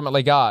that they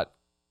ultimately got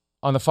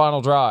on the final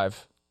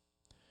drive,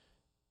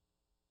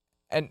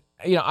 and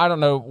I don't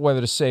know whether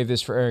to save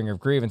this for airing of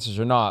grievances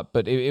or not,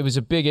 but it was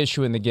a big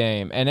issue in the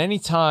game. And any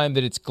time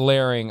that it's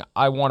glaring,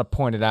 I want to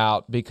point it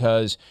out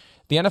because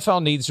the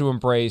NFL needs to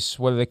embrace,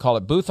 whether they call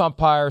it booth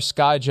umpire,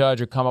 sky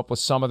judge, or come up with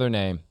some other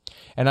name.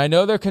 And I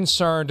know they're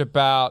concerned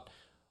about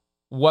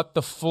what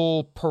the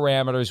full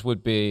parameters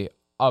would be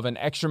of an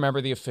extra member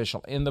of the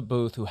official in the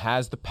booth who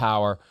has the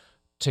power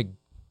to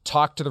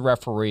talk to the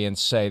referee and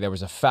say there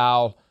was a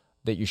foul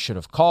that you should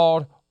have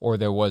called or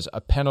there was a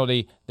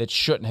penalty that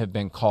shouldn't have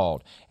been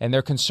called. And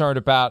they're concerned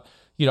about,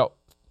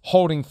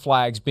 holding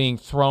flags being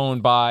thrown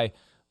by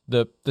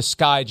the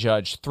sky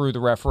judge through the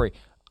referee.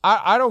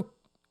 I don't.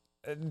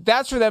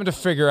 That's for them to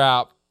figure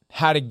out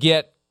how to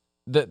get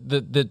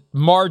the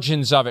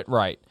margins of it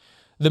right.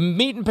 The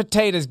meat and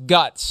potatoes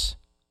guts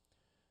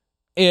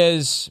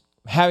is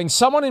having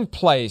someone in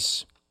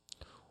place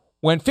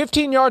when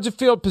 15 yards of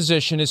field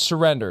position is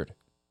surrendered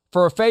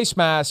for a face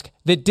mask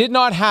that did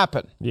not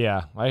happen.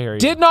 Yeah, I hear you.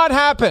 Did not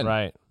happen.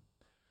 Right.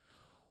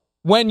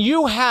 When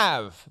you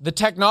have the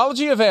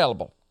technology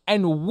available,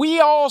 and we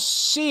all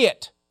see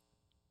it,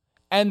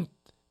 and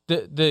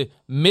the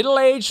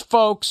middle-aged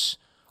folks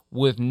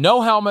with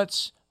no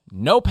helmets,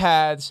 no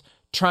pads,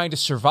 trying to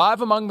survive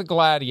among the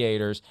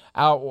gladiators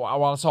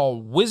while it's all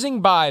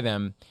whizzing by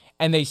them,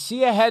 and they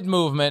see a head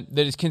movement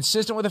that is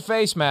consistent with a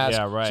face mask.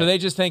 Yeah, right. So they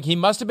just think he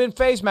must have been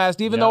face masked,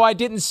 even though I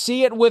didn't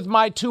see it with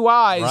my 2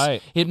 eyes.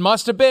 Right. It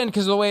must have been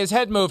because of the way his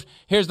head moved.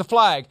 Here's the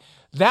flag.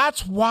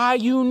 That's why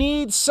you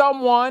need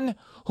someone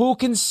who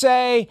can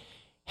say,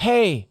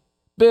 hey,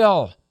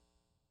 Bill,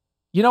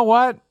 you know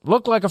what?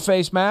 Looked like a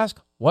face mask.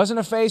 wasn't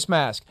a face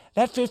mask.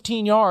 That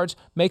 15 yards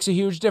makes a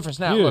huge difference.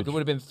 Now, look, it would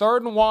have been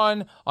 3rd and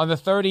 1 on the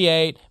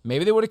 38.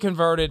 Maybe they would have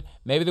converted.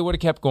 Maybe they would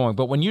have kept going.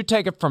 But when you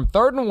take it from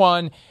 3rd and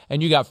 1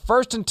 and you got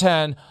 1st and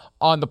 10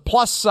 on the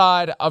plus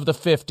side of the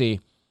 50,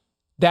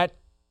 that's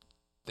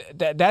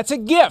a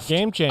gift.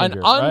 Game changer.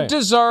 An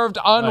undeserved,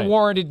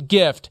 unwarranted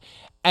gift.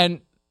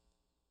 And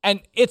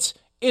it's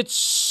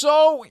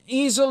so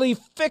easily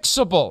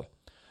fixable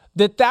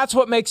that's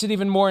what makes it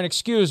even more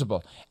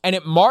inexcusable. And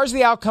it mars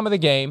the outcome of the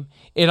game.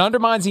 It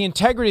undermines the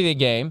integrity of the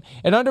game.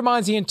 It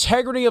undermines the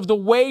integrity of the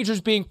wagers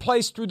being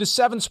placed through the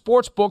 7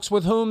 sports books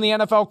with whom the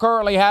NFL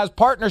currently has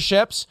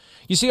partnerships.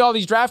 You see all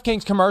these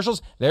DraftKings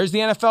commercials. There's the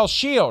NFL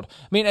Shield.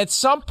 I mean, at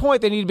some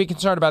point, they need to be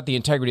concerned about the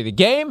integrity of the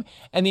game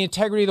and the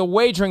integrity of the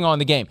wagering on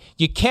the game.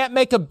 You can't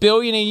make $1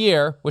 billion a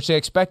year, which they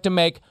expect to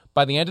make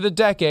by the end of the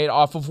decade,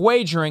 off of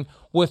wagering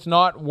with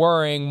not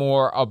worrying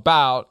more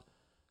about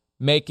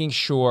making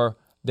sure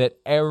that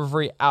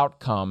every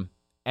outcome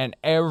and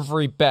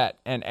every bet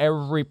and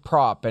every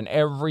prop and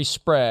every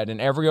spread and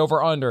every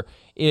over-under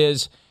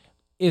is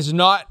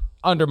not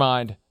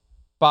undermined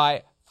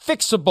by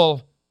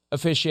fixable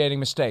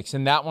officiating mistakes.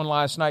 And that one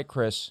last night,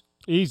 Chris.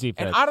 Easy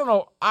fix. And I don't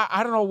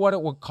know what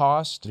it would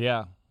cost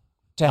to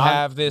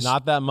have this.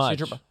 Not that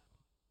much.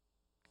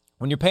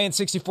 When you're paying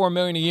 $64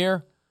 million a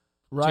year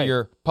to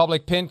your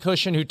public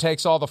pincushion who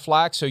takes all the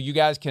flack so you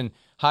guys can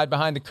hide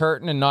behind the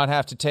curtain and not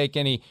have to take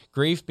any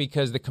grief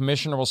because the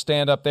commissioner will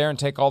stand up there and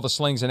take all the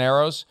slings and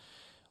arrows.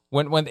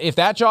 If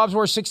that job's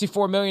worth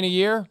 $64 million a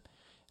year,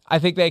 I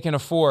think they can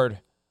afford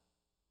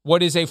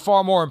what is a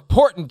far more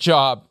important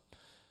job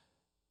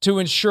to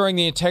ensuring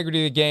the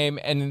integrity of the game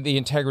and the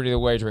integrity of the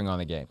wagering on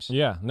the games.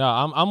 Yeah, no,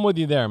 I'm with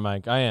you there,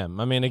 Mike. I am.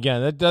 I mean,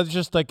 again, that's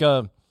just like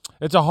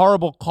it's a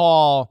horrible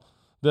call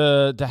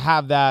to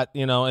have that,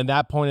 in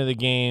that point of the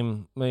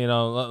game,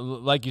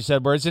 like you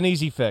said, where it's an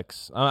easy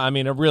fix. I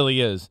mean, it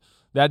really is.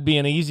 That'd be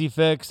an easy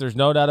fix. There's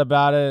no doubt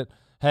about it.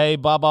 Hey,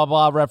 blah, blah,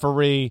 blah,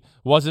 referee,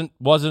 wasn't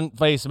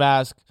face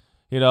mask.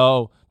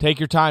 Take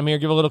your time here,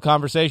 give a little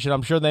conversation.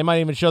 I'm sure they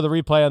might even show the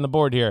replay on the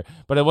board here,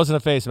 but it wasn't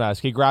a face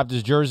mask. He grabbed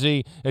his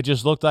jersey. It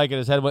just looked like it.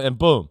 His head went, and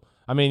boom.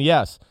 I mean,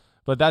 yes,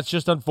 but that's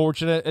just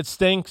unfortunate. It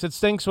stinks. It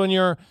stinks when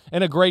you're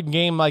in a great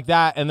game like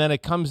that, and then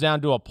it comes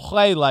down to a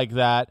play like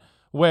that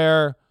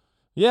where,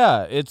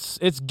 yeah, it's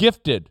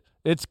gifted.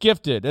 It's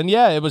gifted. And,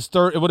 yeah, it would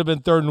have been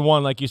 3rd and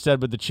 1, like you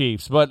said, with the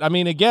Chiefs. But, I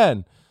mean,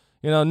 again,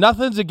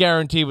 nothing's a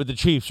guarantee with the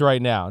Chiefs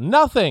right now.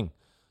 Nothing.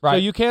 Right. So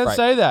you can't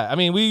say that. I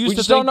mean, we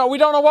just don't know. We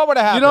don't know what would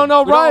have happened. You don't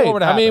know,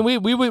 right? I mean,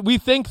 we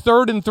think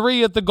 3rd and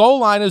 3 at the goal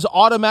line is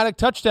automatic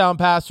touchdown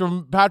pass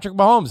from Patrick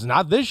Mahomes.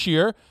 Not this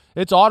year.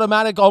 It's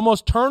automatic,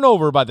 almost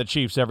turnover by the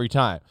Chiefs every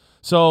time.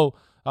 So,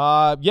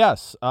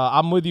 yes,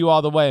 I'm with you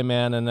all the way,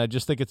 man. And I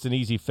just think it's an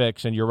easy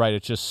fix. And you're right.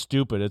 It's just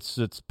stupid. It's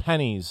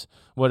pennies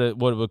what it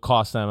would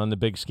cost them on the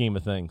big scheme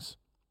of things.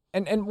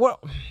 And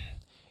what.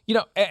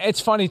 It's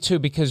funny, too,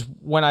 because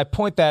when I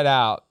point that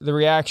out, the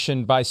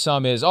reaction by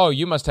some is, oh,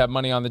 you must have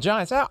money on the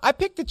Giants. I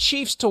picked the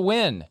Chiefs to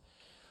win.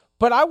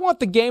 But I want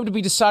the game to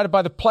be decided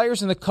by the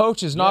players and the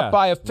coaches, not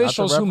by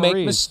officials who make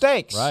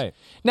mistakes. Right.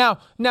 Now,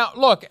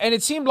 look, and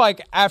it seemed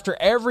like after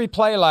every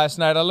play last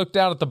night, I looked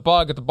down at the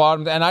bug at the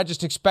bottom, and I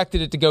just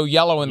expected it to go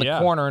yellow in the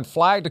corner and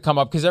flag to come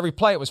up, because every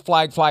play it was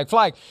flag, flag,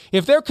 flag.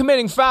 If they're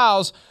committing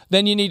fouls,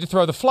 then you need to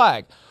throw the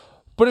flag.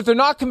 But if they're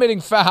not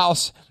committing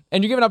fouls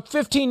and you're giving up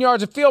 15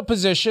 yards of field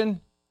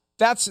position,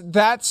 that's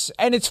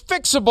and it's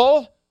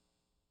fixable,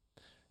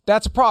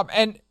 that's a problem.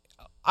 And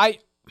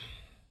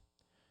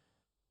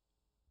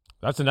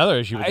that's another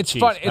issue with the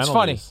Chiefs. It's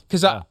funny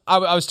because I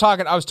was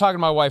talking to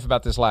my wife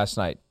about this last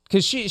night,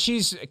 because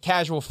she's a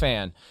casual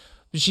fan.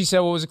 She said,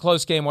 well, it was a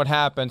close game. What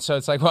happened? So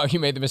it's like, well, you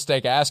made the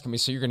mistake of asking me,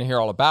 so you're going to hear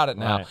all about it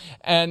now. Right.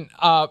 And,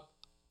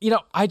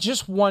 I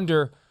just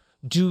wonder,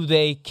 do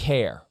they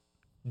care?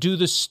 Do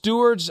the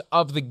stewards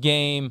of the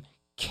game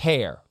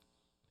care?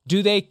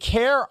 Do they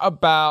care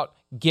about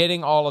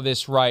getting all of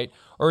this right?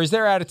 Or is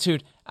their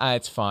attitude,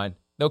 it's fine.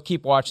 They'll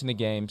keep watching the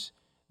games.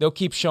 They'll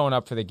keep showing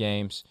up for the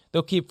games.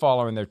 They'll keep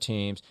following their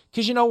teams.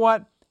 Because you know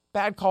what?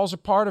 Bad calls are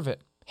part of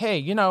it.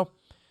 Hey,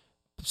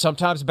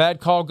 sometimes a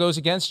bad call goes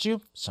against you.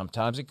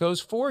 Sometimes it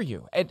goes for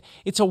you. And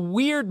it's a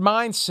weird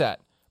mindset,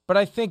 but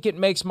I think it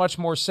makes much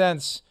more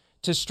sense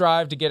to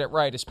strive to get it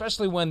right,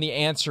 especially when the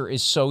answer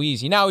is so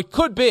easy. Now, it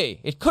could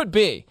be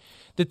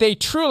that they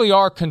truly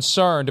are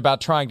concerned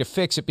about trying to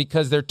fix it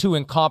because they're too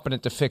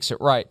incompetent to fix it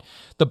right.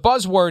 The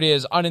buzzword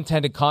is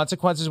unintended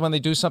consequences when they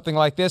do something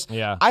like this.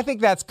 Yeah. I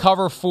think that's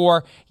cover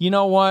for, you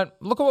know what?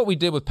 Look at what we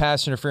did with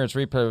pass interference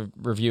replay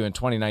review in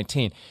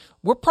 2019.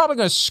 We're probably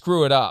going to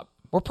screw it up.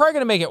 We're probably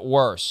going to make it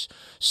worse.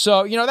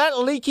 So, that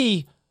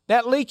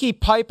leaky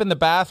pipe in the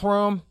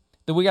bathroom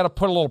that we got to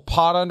put a little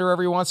pot under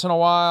every once in a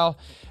while,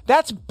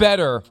 that's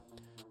better.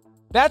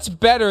 That's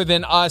better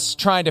than us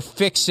trying to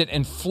fix it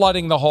and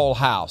flooding the whole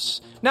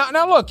house. Now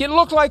look, it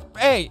looks like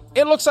the way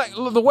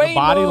the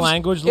body moves,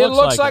 language it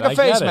looks like a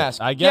face it.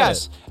 mask. I get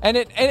it. And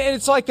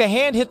it's like the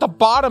hand hit the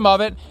bottom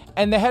of it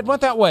and the head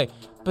went that way.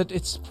 But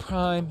it's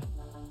prime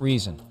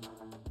reason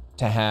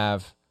to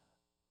have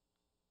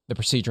the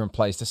procedure in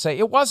place to say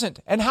it wasn't.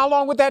 And how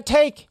long would that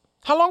take?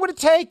 How long would it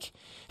take?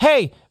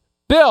 Hey,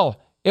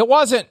 Bill, it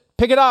wasn't.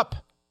 Pick it up.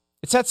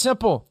 It's that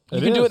simple. You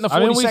can do it in the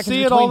 40 seconds we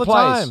see between it all the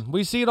plays. time.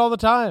 We see it all the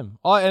time.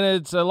 And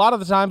it's a lot of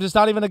the times it's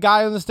not even a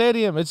guy in the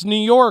stadium. It's New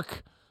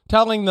York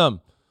telling them.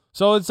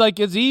 So it's like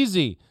it's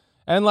easy.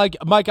 And like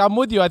Mike, I'm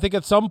with you. I think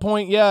at some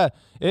point,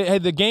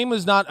 the game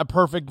is not a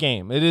perfect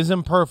game. It is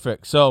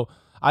imperfect. So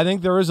I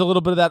think there is a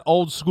little bit of that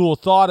old school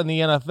thought in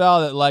the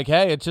NFL that like,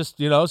 hey, it's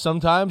just,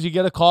 sometimes you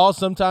get a call,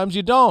 sometimes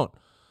you don't.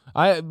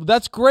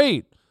 That's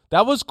great.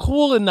 That was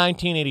cool in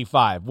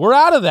 1985. We're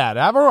out of that,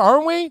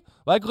 aren't we?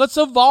 Like, let's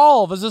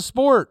evolve as a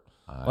sport.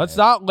 Let's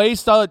not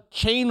waste a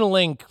chain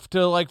link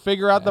to like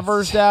figure out the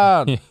first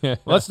down.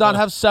 Let's not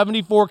have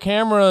 74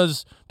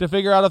 cameras to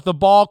figure out if the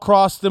ball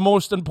crossed the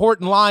most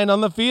important line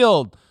on the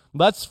field.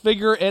 Let's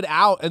figure it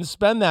out and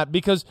spend that,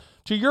 because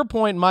to your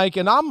point, Mike,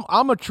 and I'm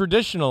a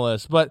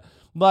traditionalist, but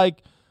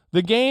like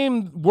the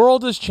game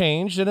world has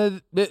changed,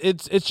 and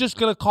it's just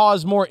going to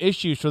cause more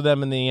issues for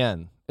them in the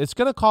end. It's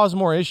going to cause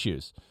more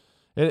issues.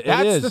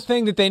 That's the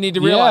thing that they need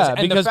to realize.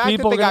 And because the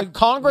fact that they got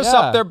Congress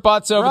up their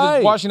butts over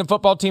the Washington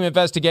football team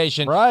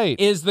investigation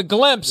is the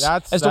glimpse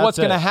as to what's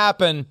going to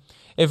happen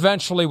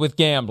eventually with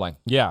gambling.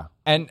 Yeah,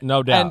 and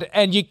no doubt.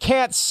 And you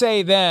can't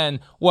say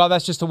then, well,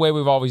 that's just the way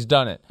we've always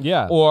done it.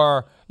 Yeah.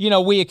 Or,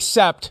 we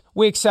accept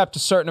a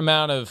certain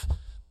amount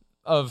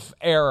of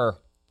error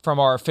from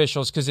our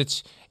officials because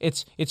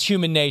it's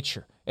human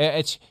nature.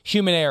 It's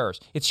human errors.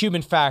 It's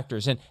human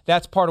factors. And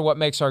that's part of what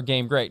makes our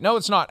game great. No,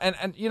 it's not.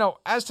 And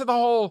as to the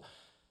whole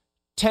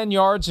 10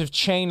 yards of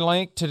chain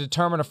link to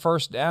determine a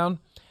first down,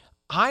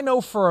 I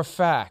know for a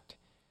fact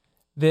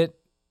that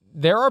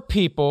there are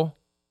people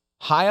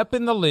high up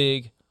in the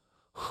league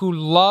who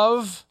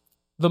love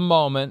the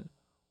moment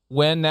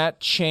when that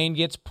chain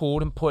gets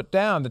pulled and put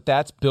down,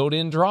 that's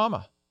built-in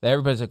drama.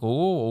 Everybody's like,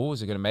 oh,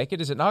 is it going to make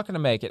it? Is it not going to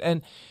make it?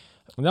 And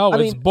no,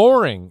 it's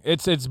boring.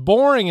 It's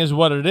boring is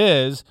what it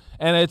is.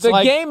 And it's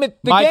my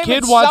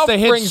kid wants to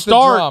hit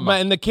start,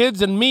 and the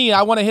kids and me,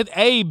 I want to hit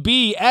A,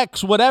 B,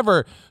 X,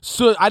 whatever.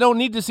 So I don't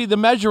need to see the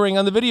measuring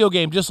on the video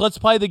game. Just let's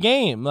play the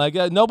game. Like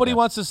nobody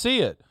wants to see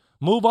it.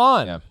 Move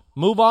on. Yeah.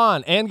 Move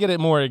on and get it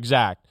more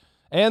exact.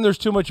 And there's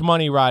too much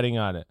money riding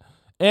on it.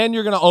 And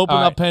you're going to open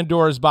up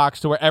Pandora's box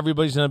to where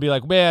everybody's going to be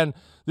like, man,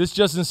 this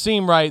doesn't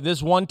seem right.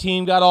 This one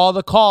team got all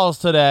the calls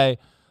today.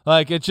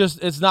 Like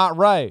it's not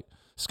right.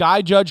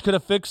 Sky Judge could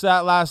have fixed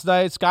that last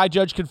night. Sky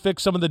Judge could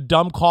fix some of the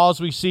dumb calls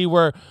we see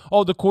where,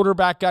 the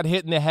quarterback got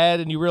hit in the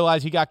head and you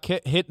realize he got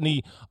hit in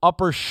the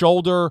upper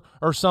shoulder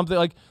or something.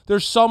 Like,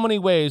 there's so many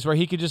ways where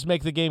he could just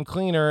make the game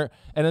cleaner,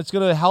 and it's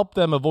going to help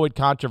them avoid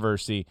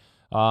controversy.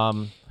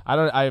 I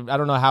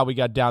don't know how we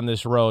got down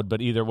this road,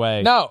 but either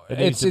way, no,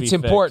 it's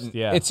important.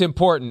 Yeah. It's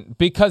important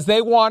because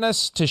they want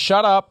us to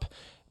shut up.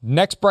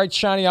 Next bright,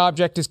 shiny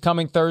object is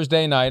coming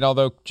Thursday night,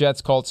 although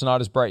Jets Colts not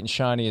as bright and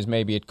shiny as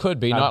maybe it could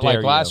be. Not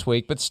like last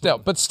week, but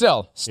still.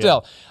 Yeah.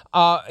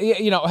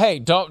 Hey,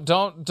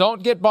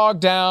 don't get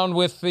bogged down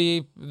with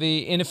the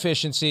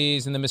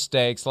inefficiencies and the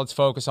mistakes. Let's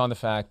focus on the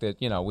fact that,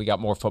 we got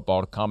more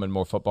football to come and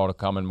more football to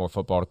come and more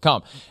football to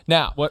come.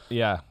 Now, what?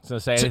 Yeah. So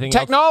say anything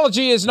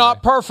technology is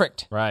not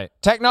perfect. Right.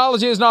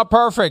 Technology is not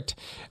perfect.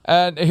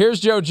 And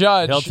here's Joe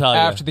Judge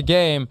after the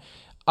game.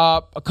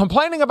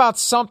 Complaining about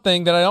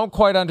something that I don't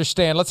quite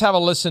understand. Let's have a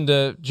listen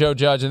to Joe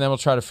Judge, and then we'll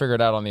try to figure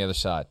it out on the other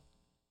side.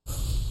 So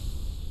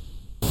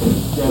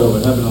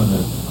what happened on the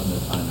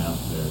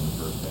timeouts there in the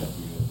first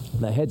half?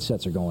 The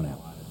headsets are going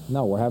out.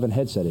 No, we're having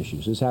headset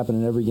issues. This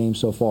happened in every game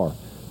so far.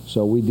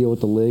 So we deal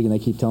with the league, and they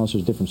keep telling us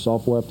there's different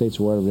software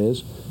updates or whatever it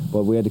is.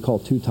 But we had to call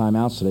 2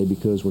 timeouts today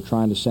because we're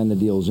trying to send the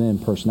deals in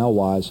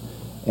personnel-wise,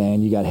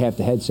 and you got half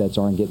the headsets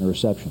aren't getting a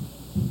reception.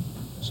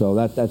 So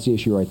that's the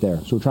issue right there.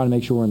 So we're trying to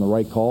make sure we're in the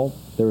right call.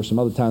 There were some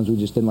other times we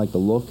just didn't like the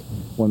look.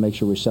 Want to make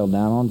sure we settled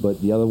down on.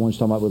 But the other ones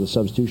talking about with the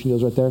substitution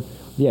deals right there,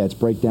 it's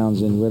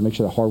breakdowns, and we have to make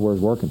sure the hardware is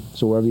working.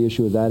 So whatever the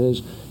issue with that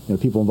is,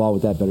 people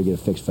involved with that better get it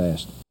fixed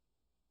fast.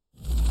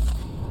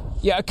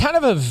 Yeah, kind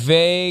of a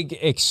vague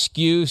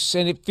excuse,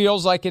 and it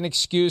feels like an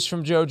excuse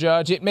from Joe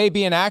Judge. It may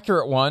be an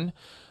accurate one,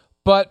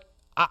 but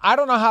I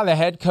don't know how the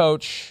head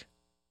coach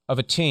of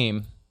a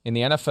team in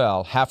the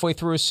NFL halfway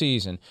through a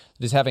season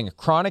that is having a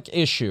chronic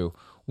issue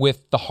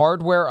with the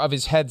hardware of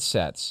his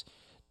headsets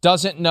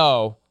doesn't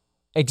know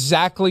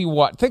exactly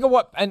what. Think of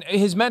what, and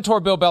his mentor,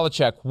 Bill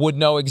Belichick, would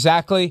know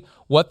exactly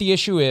what the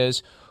issue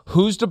is,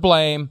 who's to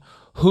blame,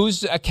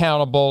 who's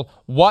accountable,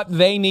 what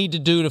they need to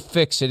do to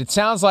fix it. It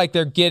sounds like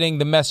they're getting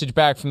the message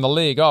back from the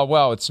league. Oh,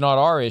 well, it's not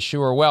our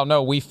issue, or, well,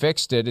 no, we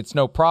fixed it. It's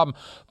no problem.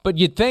 But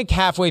you'd think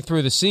halfway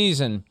through the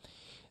season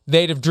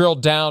they'd have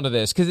drilled down to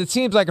this because it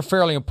seems like a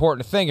fairly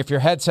important thing if your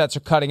headsets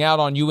are cutting out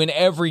on you in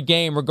every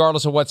game,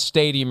 regardless of what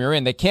stadium you're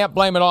in. They can't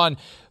blame it on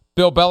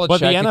Bill Belichick.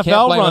 But the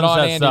NFL runs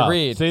that Andy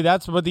Reid. See,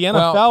 that's what the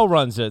NFL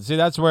runs it. See,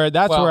 that's where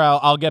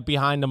I'll get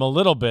behind them a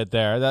little bit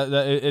there.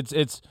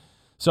 It's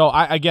so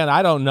I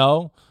don't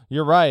know.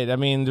 you're right. I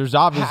mean, there's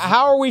obviously.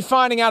 How are we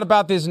finding out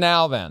about this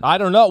now? Then I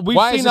don't know. We've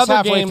Why seen is this other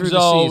halfway games through the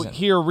though season?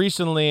 here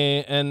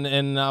recently,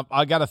 and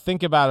I got to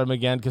think about them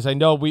again because I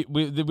know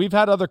we've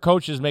had other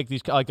coaches make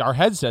these, like our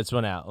headsets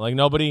went out. Like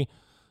nobody.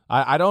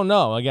 I don't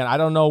know. Again, I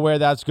don't know where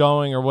that's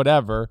going or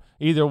whatever.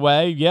 Either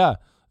way, yeah,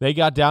 they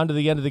got down to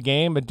the end of the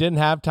game and didn't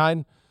have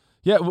time.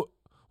 Yeah,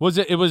 was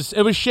it? It was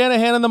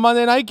Shanahan in the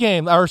Monday night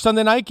game or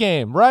Sunday night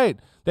game, right?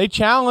 They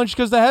challenged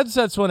because the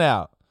headsets went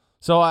out.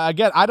 So I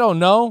don't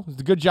know.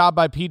 It's a good job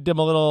by Pete Dim,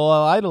 a little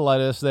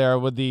idolitis there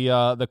with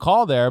the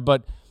call there,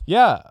 but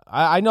yeah,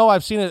 I know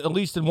I've seen it at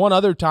least in one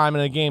other time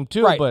in a game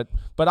too. Right.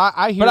 But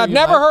I hear. But I've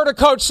never heard a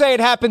coach say it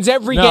happens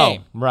every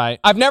game. Right.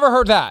 I've never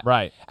heard that.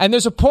 Right. And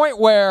there's a point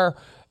where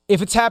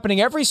if it's happening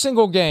every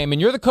single game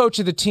and you're the coach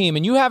of the team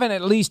and you haven't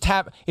at least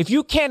if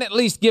you can't at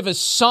least give us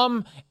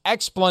some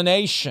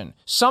explanation,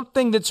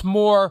 something that's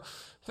more,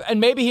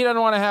 and maybe he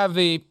doesn't want to have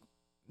the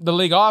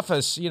league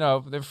office,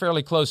 they're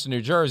fairly close to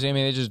New Jersey. I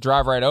mean, they just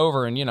drive right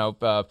over and,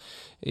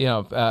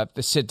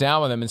 sit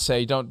down with them and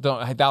say, don't,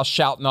 thou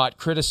shalt not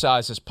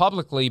criticize us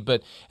publicly.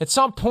 But at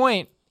some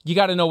point, you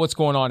got to know what's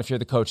going on if you're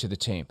the coach of the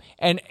team.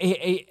 And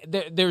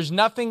there's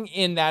nothing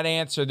in that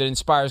answer that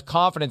inspires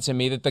confidence in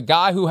me that the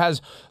guy who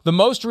has the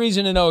most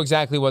reason to know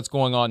exactly what's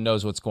going on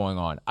knows what's going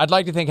on. I'd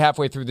like to think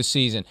halfway through the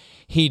season,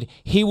 he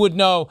would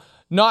know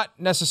not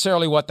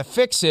necessarily what the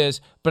fix is,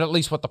 but at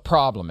least what the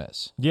problem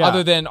is. Yeah,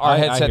 other than our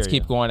headsets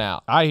keep going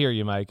out. I hear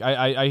you, Mike.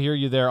 I hear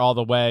you there all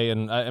the way.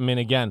 And I mean,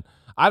 again,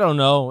 I don't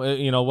know,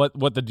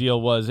 what the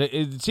deal was.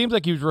 It seems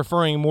like he was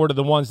referring more to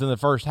the ones in the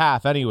first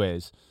half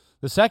anyways.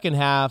 The second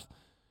half,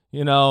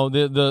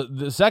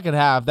 the second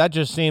half, that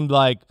just seemed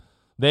like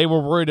they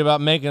were worried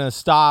about making a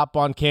stop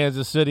on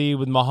Kansas City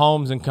with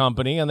Mahomes and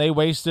company, and they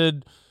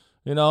wasted,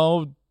 2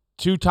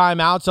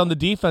 timeouts on the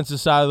defensive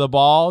side of the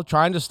ball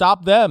trying to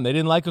stop them. They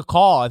didn't like a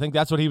call. I think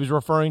that's what he was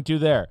referring to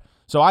there.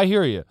 So I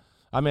hear you.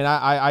 I mean,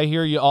 I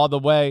hear you all the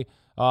way.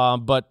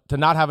 But to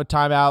not have a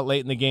timeout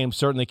late in the game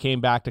certainly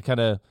came back to kind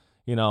of,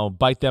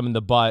 bite them in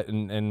the butt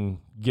and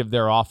give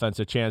their offense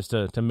a chance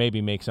to maybe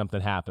make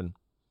something happen.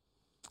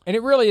 And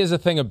it really is a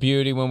thing of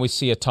beauty when we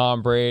see a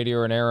Tom Brady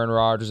or an Aaron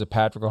Rodgers, a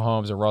Patrick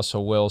Mahomes, a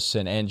Russell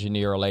Wilson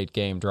engineer a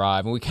late-game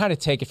drive. And we kind of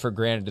take it for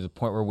granted to the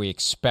point where we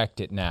expect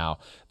it now.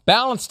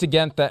 Balanced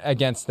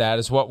against that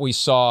is what we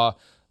saw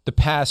the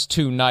past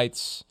 2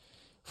 nights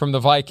from the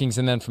Vikings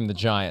and then from the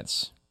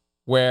Giants,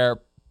 where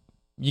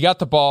you got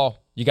the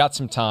ball, you got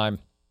some time,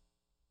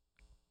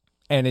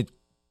 and the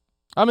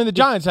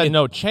Giants had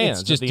no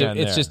chance.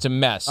 It's just a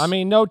mess. I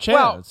mean, no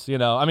chance.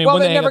 Well, when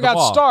they never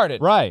got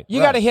started. Right.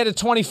 You got to hit a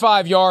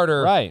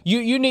 25-yarder. Right.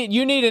 You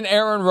need an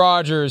Aaron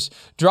Rodgers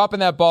dropping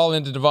that ball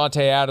into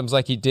Devontae Adams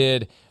like he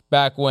did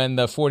back when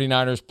the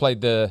 49ers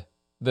played the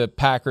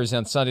Packers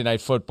on Sunday Night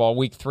Football,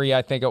 Week 3,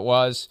 I think it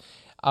was.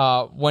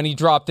 When he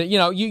dropped it,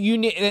 you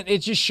need. It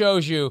just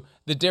shows you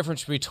the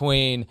difference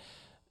between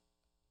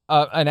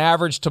an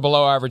average to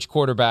below average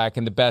quarterback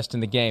and the best in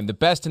the game. The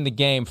best in the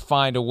game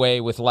find a way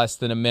with less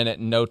than a minute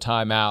and no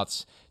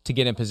timeouts to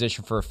get in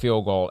position for a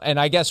field goal. And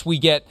I guess we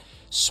get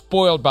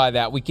spoiled by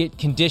that. We get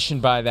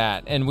conditioned by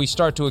that. And we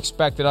start to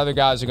expect that other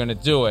guys are going to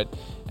do it.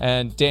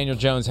 And Daniel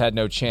Jones had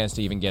no chance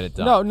to even get it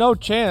done. No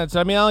chance.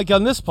 I mean, like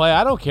on this play,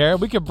 I don't care.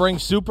 We could bring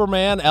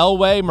Superman,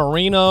 Elway,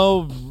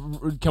 Marino,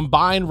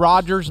 combine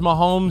Rodgers,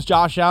 Mahomes,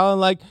 Josh Allen.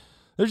 Like,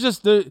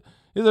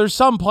 there's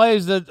some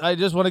plays that I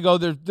just want to go,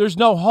 there's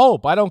no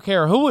hope. I don't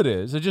care who it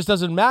is. It just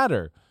doesn't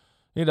matter.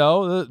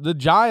 The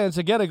Giants,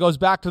 again, it goes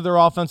back to their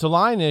offensive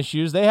line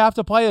issues. They have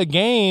to play a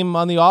game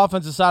on the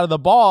offensive side of the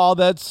ball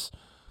that's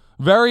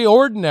very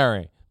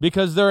ordinary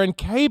because they're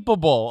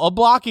incapable of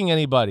blocking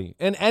anybody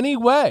in any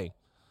way.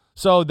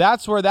 So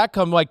that's where that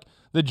comes. Like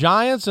the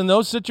Giants in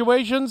those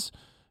situations,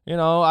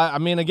 I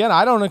mean, again,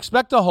 I don't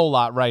expect a whole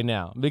lot right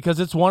now because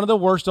it's one of the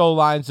worst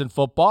O-lines in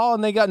football,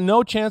 and they got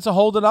no chance of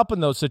holding up in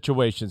those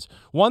situations.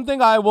 One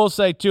thing I will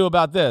say, too,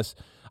 about this,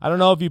 I don't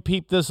know if you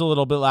peeped this a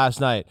little bit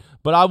last night,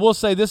 but I will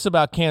say this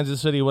about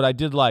Kansas City, what I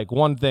did like,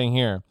 one thing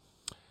here.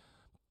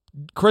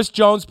 Chris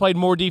Jones played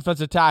more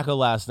defensive tackle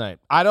last night.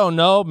 I don't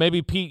know.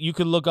 Maybe, Pete, you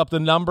could look up the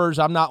numbers.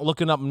 I'm not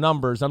looking up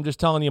numbers. I'm just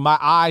telling you my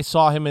eye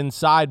saw him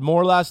inside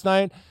more last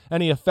night,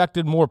 and he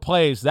affected more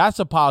plays. That's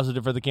a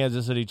positive for the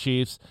Kansas City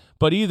Chiefs.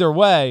 But either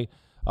way,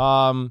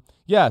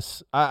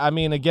 yes. I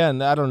mean,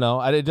 again, I don't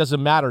know. It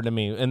doesn't matter to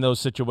me in those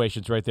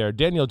situations right there.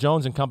 Daniel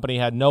Jones and company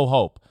had no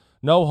hope.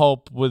 No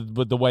hope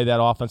with the way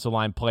that offensive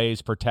line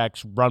plays,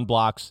 protects, run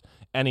blocks,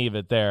 any of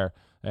it there.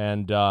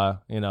 And,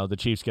 the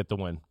Chiefs get the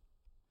win.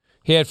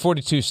 He had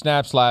 42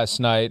 snaps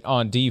last night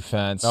on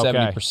defense,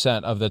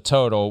 70% of the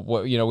total.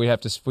 We'd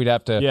have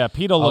to yeah,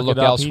 Pete will look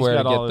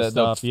elsewhere to get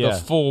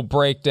the full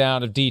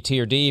breakdown of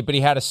DT or DE. But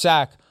he had a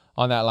sack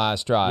on that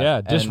last drive.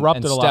 Yeah,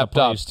 disrupted and a lot of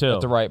plays stepped too up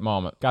at the right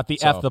moment. Got the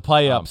the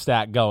play up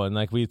stat going,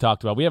 like we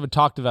talked about. We haven't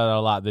talked about it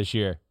a lot this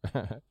year.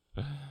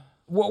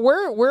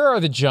 Where are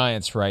the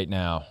Giants right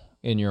now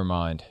in your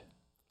mind?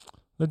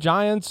 The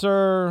Giants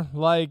are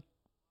like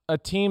a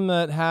team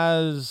that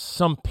has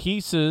some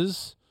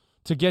pieces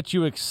to get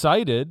you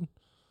excited,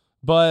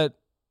 but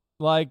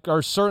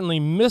are certainly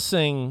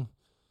missing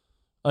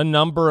a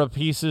number of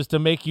pieces to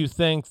make you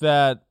think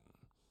that,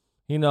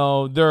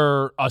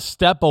 they're a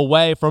step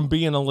away from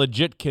being a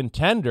legit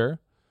contender.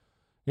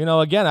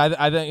 Again,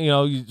 I think,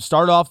 you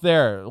start off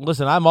there.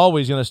 Listen, I'm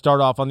always going to start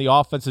off on the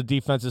offensive,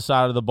 defensive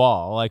side of the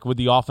ball, like with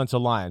the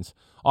offensive lines.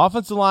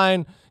 Offensive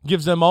line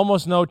gives them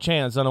almost no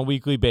chance on a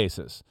weekly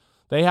basis.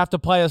 They have to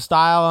play a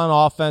style on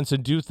offense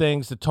and do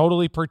things to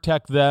totally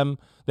protect them.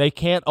 They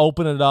can't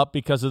open it up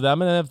because of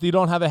them. And if you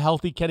don't have a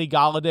healthy Kenny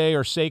Golladay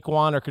or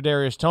Saquon or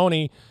Kadarius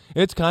Toney,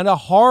 it's kind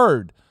of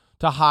hard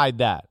to hide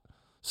that.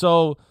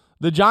 So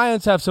the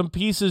Giants have some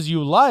pieces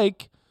you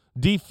like.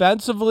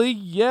 Defensively,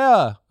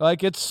 yeah,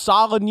 like it's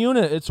solid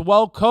unit. It's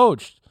well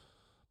coached,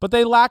 but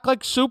they lack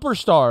like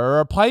superstar or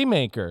a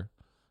playmaker,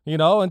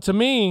 And to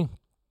me,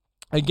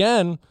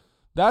 again,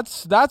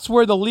 that's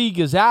where the league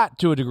is at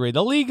to a degree.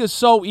 The league is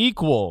so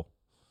equal,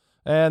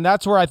 and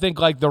that's where I think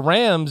like the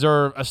Rams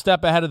are a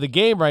step ahead of the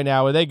game right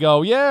now, where they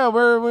go, yeah,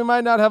 we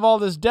might not have all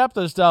this depth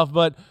and stuff,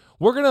 but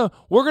we're gonna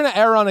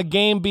err on a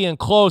game being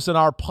close and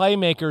our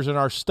playmakers and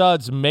our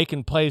studs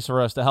making plays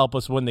for us to help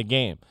us win the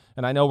game.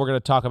 And I know we're going to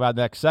talk about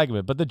next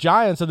segment. But the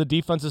Giants on the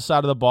defensive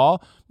side of the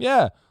ball,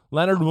 yeah,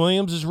 Leonard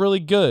Williams is really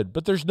good.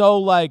 But there's no,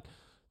 like,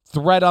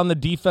 threat on the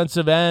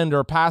defensive end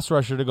or pass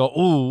rusher to go,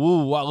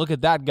 ooh, wow, look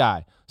at that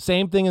guy.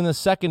 Same thing in the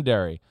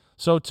secondary.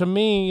 So to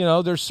me,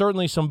 there's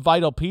certainly some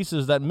vital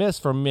pieces that miss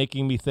from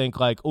making me think,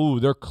 like, ooh,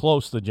 they're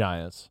close, the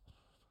Giants.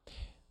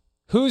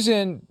 Who's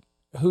in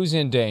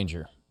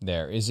danger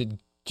there? Is it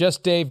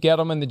just Dave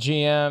Gettleman, the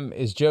GM?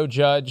 Is Joe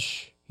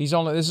Judge? This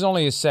is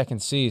only his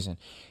second season.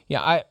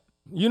 Yeah, At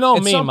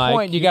some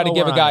point, you got to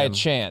give a guy a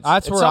chance.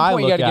 That's where I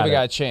look at it. At some point, you got to give a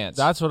guy a chance.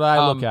 That's what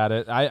I look at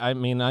it. I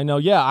know.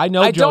 I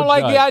don't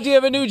like the idea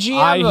of a new GM, though.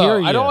 I hear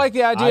you. I don't like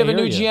the idea of a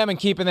new GM and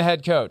keeping the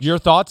head coach. Your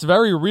thought's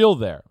very real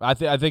there. I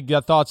think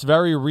that thought's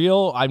very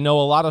real. I know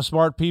a lot of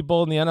smart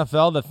people in the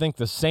NFL that think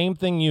the same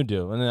thing you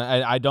do, and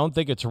I don't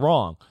think it's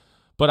wrong.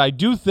 But I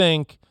do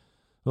think,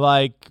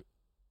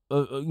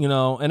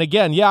 and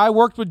again, yeah, I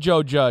worked with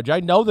Joe Judge. I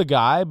know the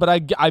guy, but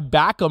I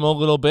back him a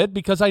little bit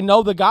because I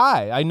know the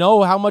guy. I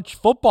know how much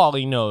football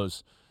he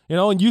knows.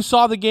 And you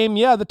saw the game,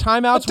 yeah, the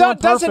timeouts weren't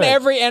perfect. Doesn't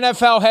every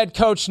NFL head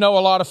coach know a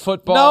lot of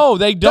football? No,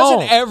 they don't.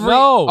 Doesn't every...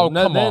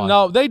 come on.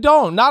 No, they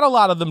don't. Not a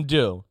lot of them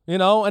do.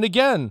 And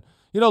again,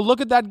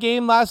 look at that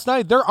game last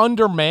night. They're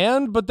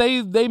undermanned, but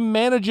they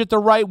manage it the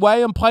right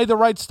way and play the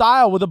right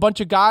style with a bunch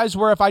of guys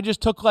where if I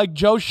just took like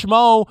Joe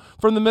Schmo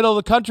from the middle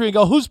of the country and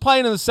go, who's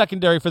playing in the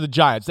secondary for the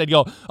Giants? They'd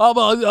go,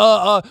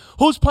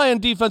 who's playing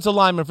defensive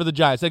lineman for the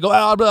Giants? They go,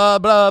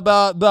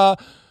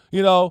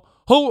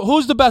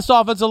 who's the best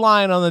offensive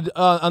line on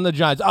the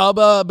Giants? I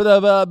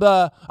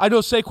know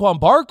Saquon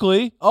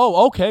Barkley.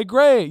 Oh, okay,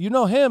 great. You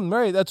know him,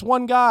 right? That's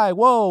one guy.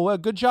 Whoa,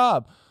 good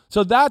job.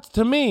 So that's,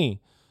 to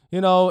me,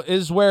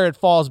 is where it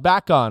falls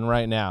back on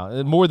right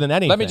now, more than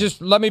anything.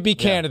 Let me be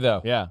candid,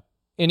 though. Yeah.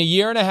 In a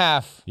year and a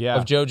half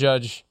of Joe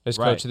Judge as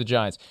coach of the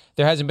Giants,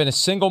 there hasn't been a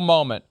single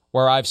moment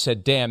where I've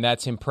said, damn,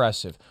 that's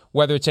impressive.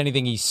 Whether it's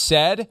anything he's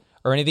said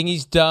or anything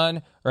he's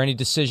done or any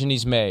decision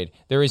he's made,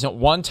 there isn't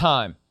one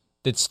time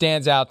that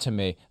stands out to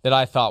me that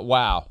I thought,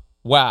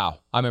 wow,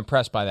 I'm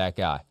impressed by that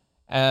guy.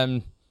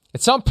 And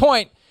at some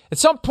point,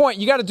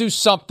 you got to do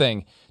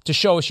something to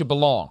show us you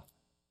belong.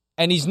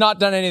 And he's not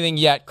done anything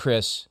yet,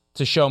 Chris,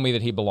 to show me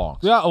that he belongs.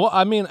 Yeah, well,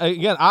 I mean,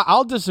 again,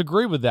 I'll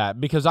disagree with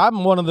that because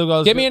I'm one of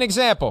those. Give me an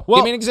example.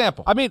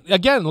 I mean,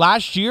 again,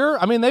 last year,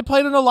 they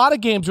played in a lot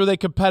of games where they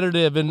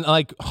competitive and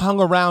like hung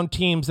around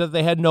teams that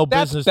they had no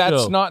business to.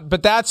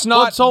 That's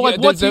not. So,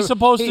 what's he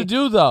supposed to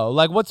do though?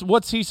 Like,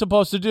 what's he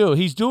supposed to do?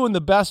 He's doing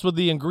the best with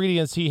the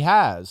ingredients he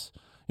has.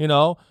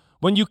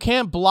 When you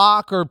can't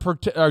block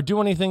or do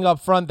anything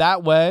up front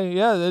that way,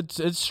 yeah,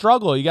 it's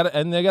struggle. They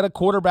got a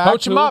quarterback.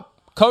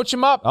 Coach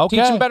him up. Okay.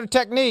 Teach him better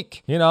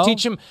technique.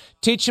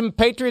 Teach him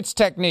Patriots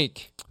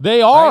technique.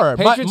 They are. Right?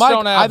 Patriots Mike,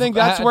 don't have, I think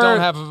that's where don't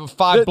have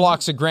 5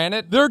 blocks of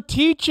granite. They're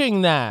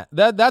teaching that.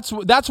 That's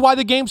why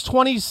the game's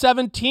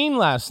 2017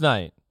 last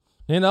night.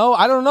 I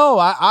don't know.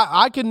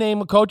 I could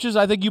name coaches.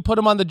 I think you put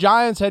them on the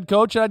Giants head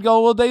coach, and I'd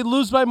go, well, they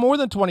lose by more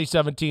than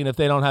 2017 if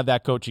they don't have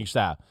that coaching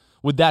staff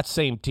with that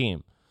same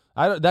team.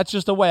 That's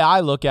just the way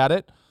I look at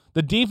it.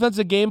 The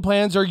defensive game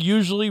plans are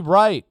usually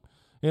right.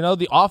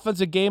 The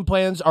offensive game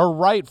plans are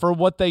right for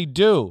what they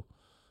do.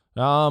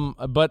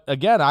 But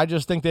again, I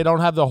just think they don't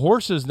have the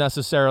horses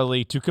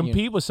necessarily to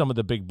compete with some of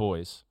the big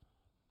boys.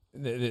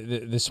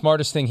 The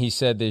smartest thing he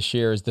said this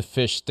year is the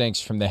fish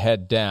stinks from the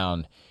head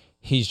down.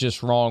 He's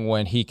just wrong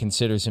when he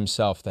considers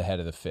himself the head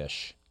of the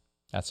fish.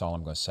 That's all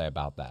I'm going to say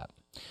about that.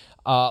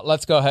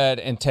 Let's go ahead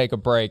and take a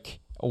break.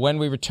 When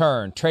we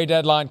return, trade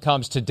deadline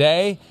comes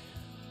today.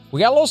 We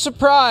got a little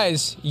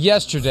surprise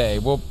yesterday.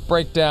 We'll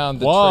break down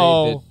the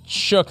trade that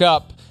shook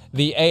up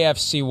the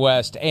AFC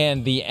West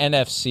and the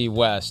NFC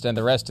West and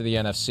the rest of the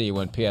NFC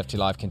when PFT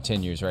Live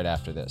continues right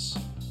after this.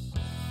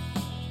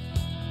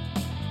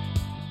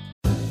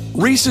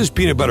 Reese's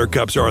Peanut Butter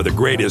Cups are the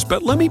greatest,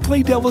 but let me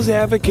play devil's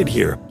advocate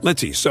here.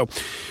 Let's see. So,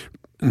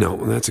 no,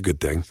 that's a good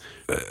thing.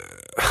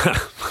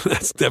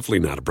 That's definitely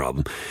not a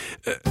problem.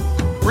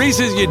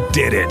 Reese's, you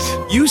did it.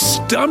 You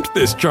stumped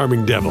this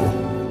charming devil.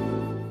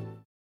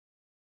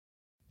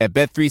 At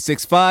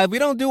Bet365, we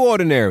don't do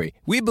ordinary.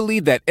 We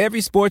believe that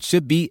every sport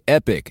should be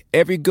epic.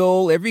 Every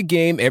goal, every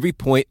game, every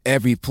point,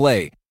 every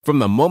play. From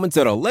the moments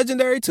that are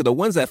legendary to the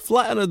ones that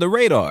fly under the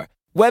radar.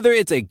 Whether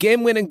it's a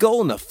game-winning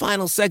goal in the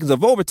final seconds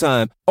of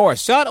overtime or a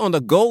shot on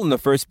the goal in the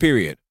first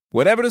period.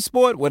 Whatever the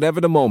sport,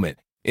 whatever the moment.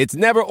 It's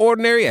never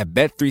ordinary at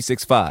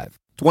Bet365.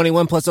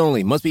 21 plus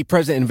only. Must be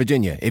present in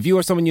Virginia. If you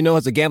or someone you know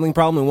has a gambling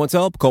problem and wants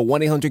help, call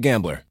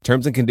 1-800-GAMBLER.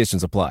 Terms and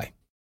conditions apply.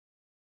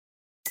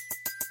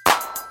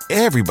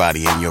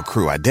 Everybody in your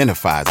crew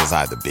identifies as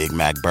either Big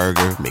Mac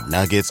Burger,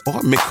 McNuggets, or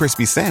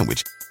McCrispy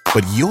Sandwich.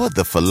 But you're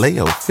the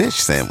Filet-O-Fish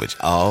Sandwich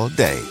all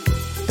day.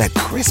 That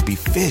crispy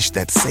fish,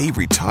 that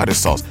savory tartar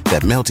sauce,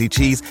 that melty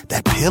cheese,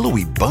 that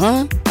pillowy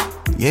bun.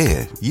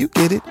 Yeah, you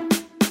get it.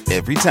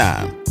 Every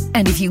time.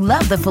 And if you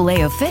love the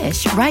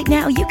Filet-O-Fish, right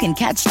now you can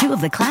catch two of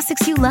the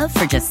classics you love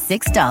for just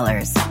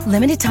 $6.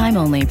 Limited time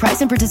only.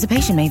 Price and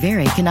participation may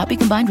vary. Cannot be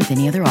combined with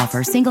any other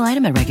offer. Single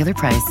item at regular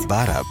price.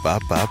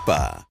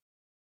 Ba-da-ba-ba-ba.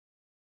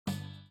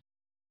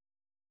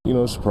 You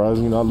know,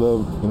 surprising. You know, I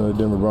love, the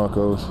Denver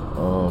Broncos.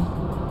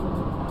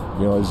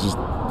 It's just,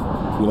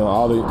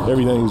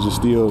 everything is just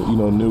still,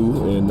 new.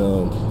 And,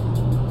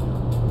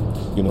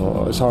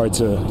 it's hard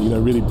to,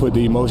 really put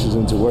the emotions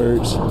into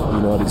words.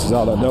 This is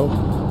all I know.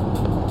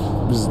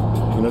 This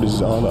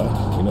is all I,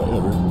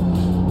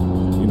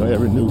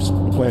 ever knew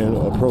playing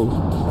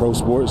pro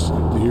sports.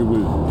 Here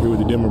with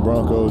the Denver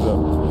Broncos,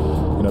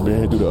 I've been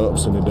here through the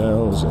ups and the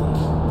downs.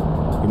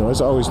 And,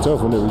 it's always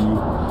tough whenever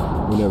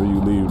you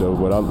leave, though.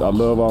 But I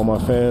love all my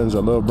fans. I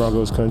love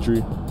Broncos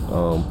country.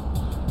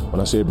 When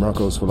I said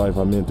Broncos for life,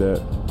 I meant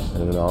that,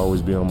 and it'll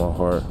always be on my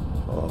heart.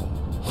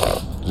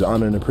 It's an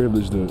honor and a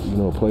privilege to,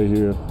 play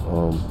here.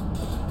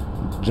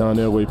 John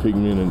Elway picked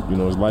me, and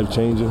it's life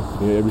changing.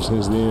 Ever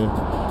since then,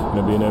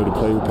 being able to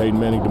play with Peyton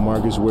Manning,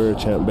 DeMarcus Ware,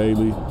 Champ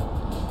Bailey,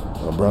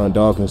 Brian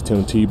Dawkins,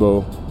 Tim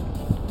Tebow,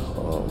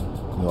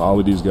 all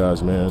of these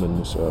guys, man, and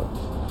it's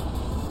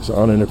an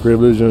honor and a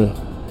privilege. And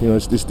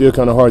it's still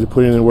kind of hard to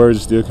put it in words.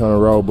 It's still kind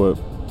of raw, but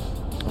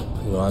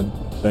I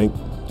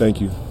thank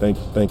you,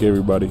 thank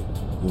everybody,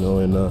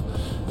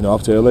 and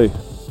off to LA.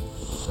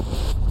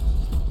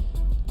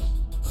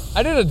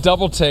 I did a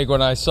double take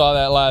when I saw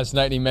that last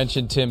night and he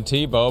mentioned Tim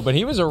Tebow, but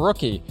he was a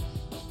rookie.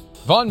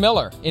 Von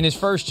Miller, in his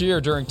first year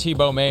during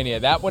Tebow Mania,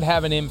 that would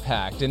have an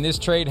impact, and this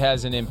trade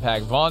has an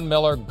impact. Von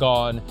Miller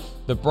gone.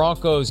 The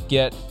Broncos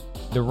get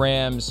the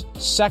Rams'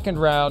 second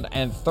round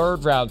and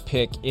third round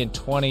pick in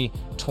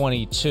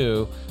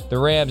 2022. The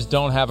Rams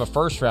don't have a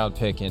first round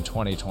pick in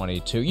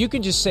 2022. You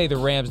can just say the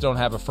Rams don't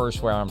have a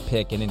first round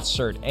pick and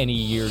insert any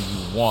year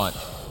you want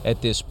at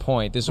this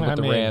point. This is what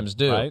the Rams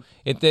do. Right?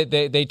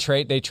 They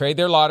trade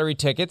their lottery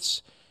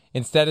tickets.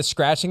 Instead of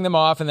scratching them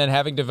off and then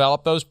having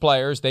developed those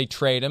players, they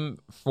trade them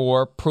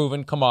for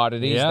proven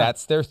commodities. Yeah.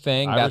 That's their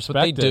thing. That's what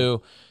they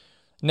do.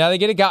 Now they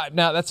get a guy.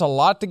 Now that's a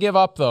lot to give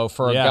up, though,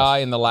 for a guy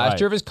in the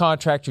last year of his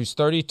contract who's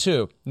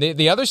 32.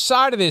 The other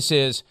side of this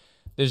is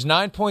there's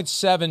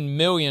 $9.7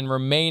 million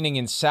remaining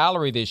in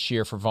salary this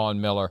year for Von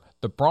Miller.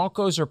 The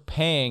Broncos are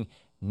paying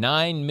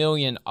 $9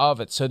 million of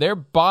it, so they're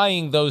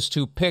buying those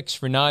two picks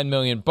for $9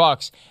 million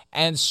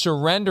and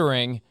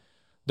surrendering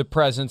the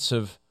presence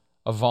of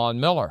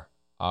Von Miller.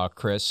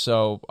 Chris.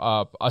 So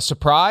a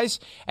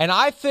surprise. And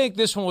I think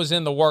this one was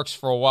in the works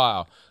for a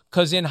while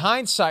because in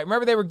hindsight,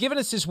 remember they were giving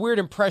us this weird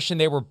impression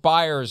they were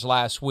buyers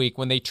last week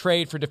when they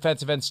trade for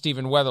defensive end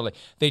Stephen Weatherly.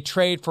 They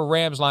trade for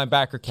Rams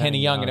linebacker Kenny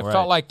Young, and it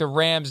felt like the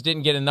Rams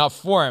didn't get enough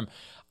for him.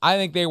 I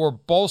think they were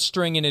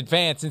bolstering in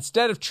advance.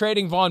 Instead of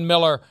trading Von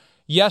Miller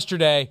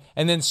yesterday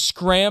and then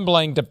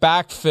scrambling to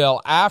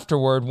backfill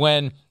afterward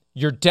when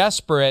you're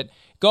desperate,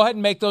 go ahead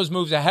and make those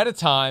moves ahead of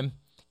time,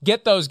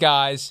 get those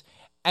guys,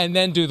 and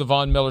then do the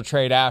Von Miller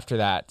trade after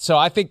that. So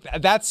I think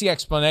that's the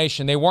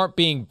explanation. They weren't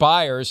being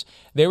buyers.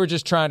 They were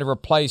just trying to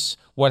replace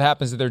what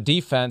happens to their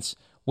defense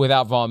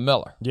without Von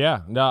Miller.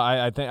 Yeah, no,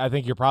 I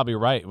think you're probably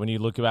right when you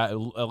look at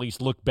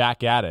least look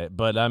back at it.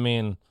 But I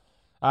mean,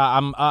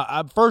 I'm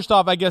first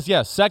off, I guess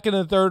second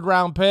and third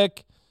round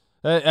pick.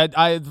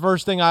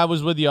 First thing I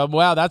was with you.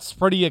 Wow, that's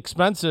pretty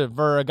expensive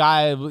for a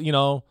guy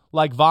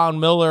like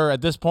Von Miller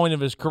at this point of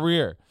his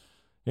career.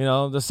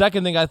 The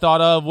second thing I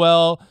thought of,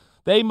 well,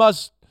 they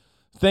must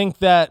think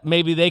that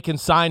maybe they can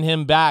sign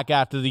him back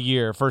after the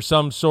year for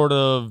some sort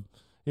of,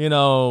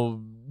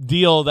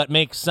 deal that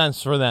makes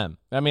sense for them.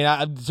 I mean,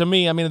 to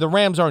me, the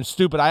Rams aren't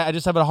stupid. I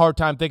just have a hard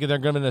time thinking they're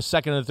going to be a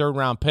second and third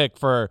round pick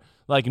for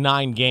like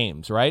 9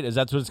 games, right? Is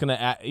that what it's going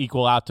to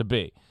equal out to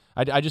be?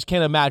 I just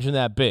can't imagine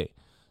that big.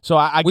 So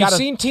we've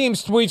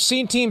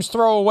seen teams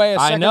throw away a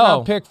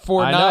second-round pick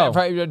for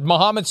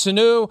Mohamed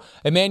Sanu,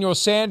 Emmanuel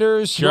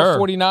Sanders, your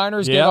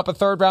 49ers gave up a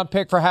third-round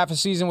pick for half a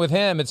season with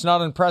him. It's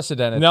not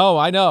unprecedented. No,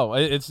 I know.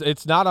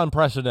 It's not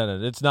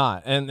unprecedented. It's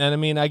not. And I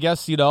mean, I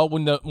guess,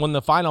 when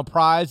the final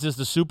prize is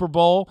the Super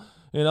Bowl,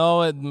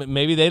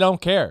 maybe they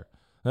don't care.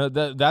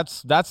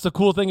 That's the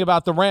cool thing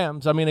about the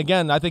Rams. I mean,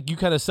 again, I think you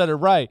kind of said it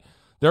right.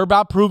 They're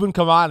about proven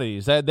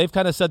commodities. They've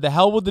kind of said the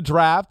hell with the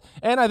draft,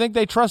 and I think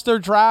they trust their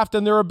draft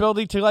and their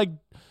ability to like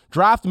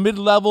draft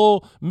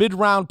mid-level,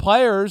 mid-round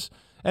players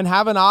and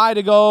have an eye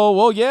to go,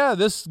 well, yeah,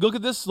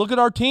 look at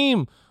our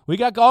team. We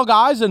got all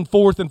guys in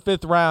 4th and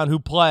 5th round who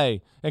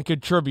play and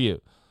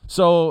contribute.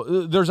 So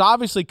there's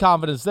obviously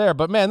confidence there.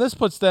 But, man, this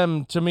puts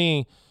them, to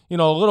me, a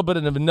little bit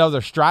in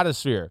another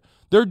stratosphere.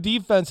 Their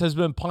defense has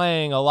been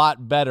playing a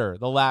lot better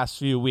the last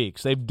few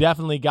weeks. They've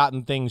definitely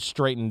gotten things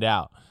straightened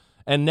out.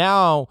 And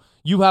now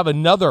you have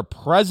another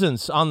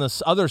presence on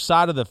this other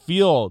side of the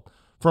field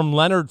from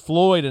Leonard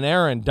Floyd and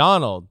Aaron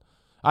Donald.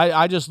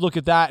 I just look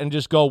at that and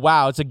just go,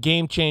 wow, it's a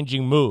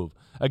game-changing move.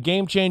 A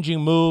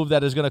game-changing move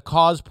that is going to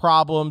cause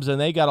problems,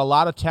 and they got a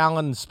lot of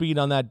talent and speed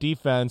on that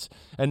defense.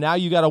 And now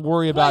you got to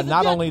worry about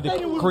not only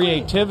the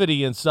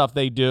creativity and stuff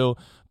they do,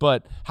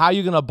 but how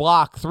you're going to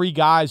block 3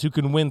 guys who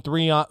can win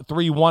three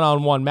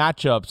one-on-one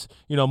matchups,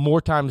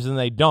 more times than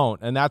they don't.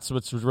 And that's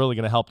what's really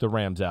going to help the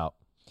Rams out.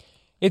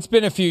 It's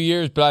been a few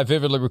years, but I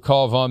vividly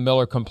recall Von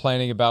Miller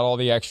complaining about all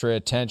the extra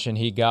attention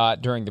he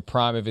got during the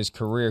prime of his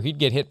career. He'd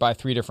get hit by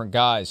 3 different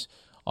guys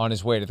on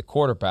his way to the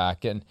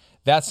quarterback, and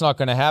that's not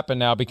going to happen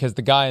now because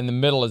the guy in the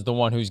middle is the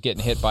one who's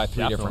getting hit by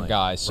 3 different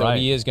guys. So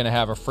he is going to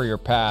have a freer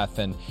path,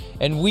 and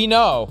we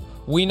know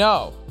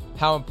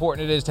how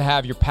important it is to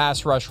have your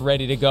pass rush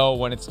ready to go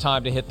when it's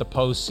time to hit the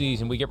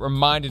postseason. We get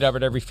reminded of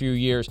it every few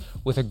years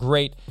with a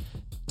great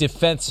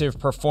defensive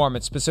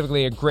performance,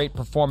 specifically a great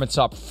performance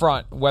up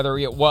front, whether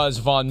it was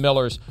Von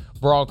Miller's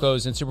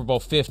Broncos in Super Bowl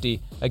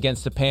 50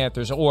 against the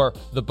Panthers or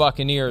the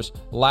Buccaneers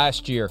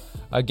last year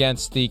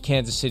against the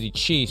Kansas City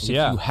Chiefs. If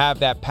you have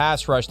that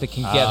pass rush that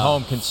can get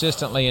home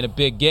consistently in a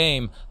big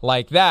game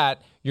like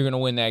that, you're going to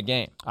win that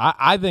game.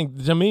 I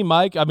think, to me,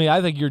 Mike,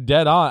 I think you're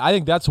dead on. I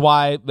think that's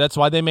why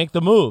they make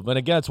the move. And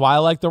again, it's why I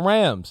like the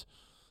Rams.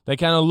 They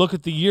kind of look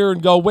at the year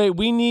and go, wait,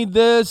 we need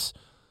this.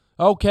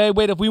 Okay,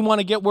 wait, if we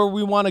want to get where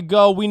we want to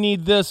go, we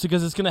need this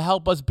because it's going to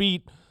help us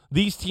beat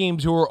these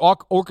teams who are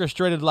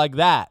orchestrated like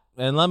that.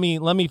 And let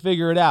me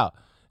figure it out.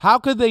 How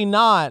could they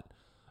not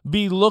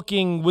be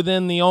looking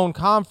within the own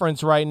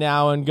conference right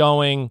now and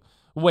going,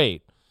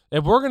 wait,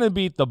 if we're going to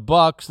beat the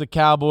Bucs, the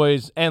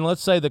Cowboys, and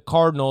let's say the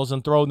Cardinals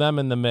and throw them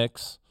in the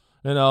mix,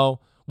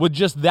 with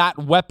just that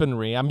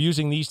weaponry, I'm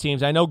using these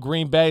teams. I know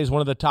Green Bay is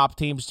one of the top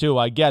teams too.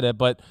 I get it,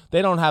 but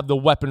they don't have the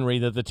weaponry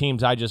that the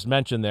teams I just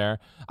mentioned there.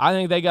 I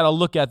think they got to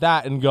look at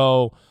that and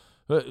go,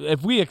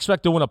 if we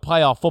expect to win a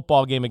playoff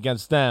football game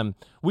against them,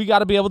 we got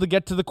to be able to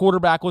get to the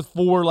quarterback with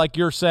 4, like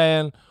you're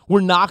saying.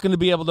 We're not going to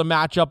be able to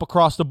match up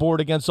across the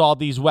board against all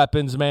these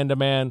weapons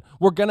man-to-man.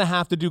 We're going to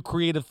have to do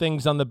creative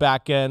things on the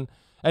back end.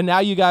 And now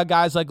you got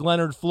guys like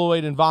Leonard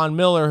Floyd and Von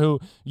Miller who,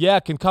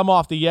 can come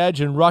off the edge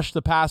and rush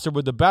the passer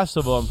with the best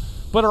of them,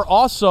 but are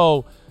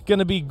also going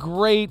to be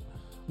great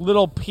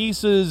little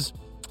pieces.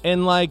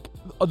 And like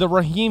the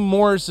Raheem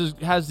Morris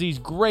has these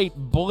great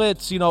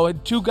blitz,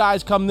 2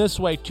 guys come this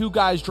way, 2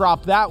 guys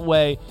drop that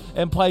way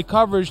and play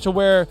coverage to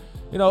where,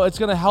 it's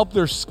going to help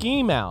their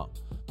scheme out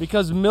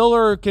because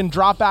Miller can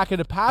drop back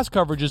into pass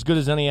coverage as good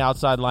as any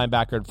outside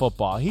linebacker in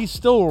football. He's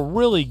still a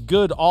really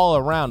good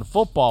all-around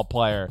football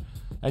player.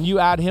 And you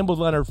add him with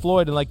Leonard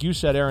Floyd and, like you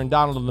said, Aaron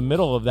Donald in the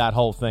middle of that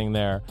whole thing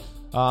there.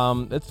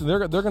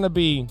 They're going to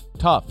be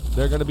tough.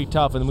 They're going to be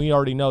tough, and we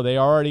already know they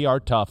already are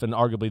tough and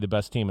arguably the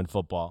best team in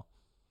football.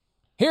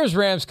 Here's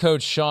Rams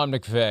coach Sean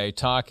McVay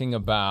talking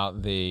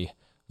about the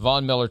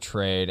Von Miller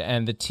trade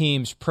and the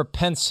team's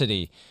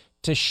propensity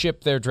to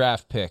ship their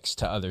draft picks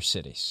to other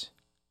cities.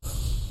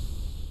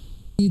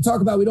 You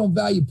talk about we don't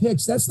value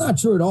picks. That's not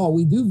true at all.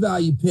 We do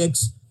value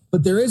picks,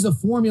 but there is a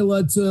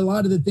formula to a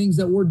lot of the things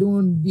that we're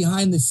doing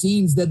behind the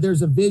scenes, that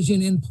there's a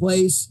vision in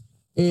place,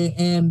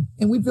 and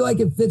we feel like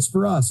it fits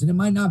for us. And it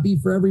might not be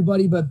for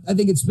everybody, but I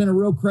think it's been a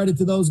real credit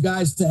to those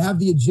guys to have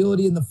the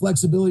agility and the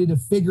flexibility to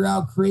figure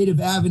out creative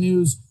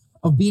avenues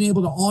of being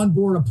able to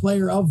onboard a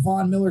player of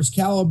Von Miller's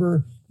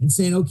caliber and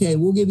saying, okay,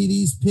 we'll give you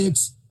these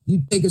picks.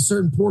 You take a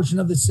certain portion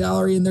of the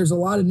salary, and there's a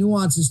lot of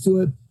nuances to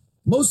it,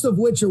 most of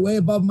which are way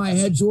above my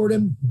head,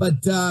 Jordan.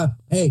 But,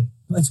 hey,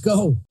 let's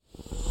go.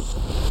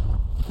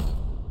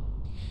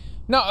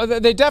 No,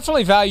 they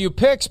definitely value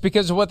picks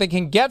because of what they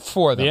can get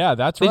for them. Yeah,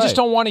 that's right. They just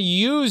don't want to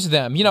use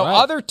them.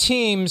 Other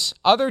teams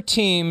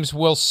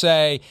will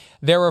say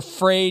they're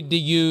afraid to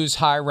use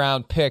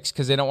high-round picks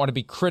because they don't want to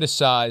be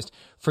criticized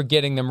for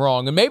getting them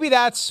wrong. And maybe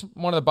that's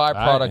one of the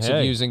byproducts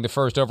of using the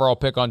first overall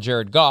pick on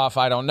Jared Goff.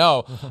 I don't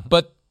know.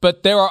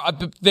 But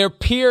their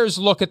peers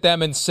look at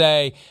them and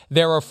say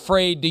they're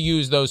afraid to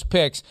use those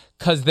picks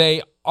because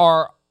they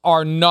are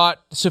not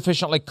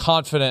sufficiently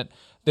confident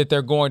that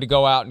they're going to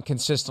go out and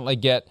consistently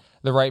get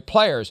the right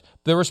players.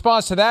 The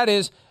response to that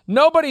is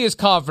nobody is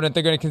confident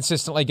they're going to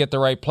consistently get the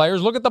right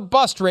players. Look at the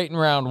bust rate in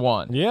round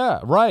 1.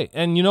 Yeah, right.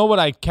 And you know what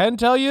I can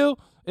tell you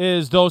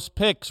is those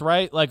picks,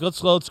 right? Like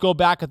let's go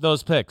back at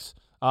those picks.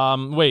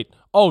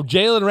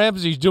 Jalen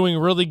Ramsey's doing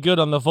really good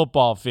on the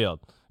football field.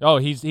 Oh,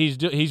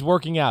 he's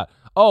working out.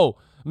 Oh,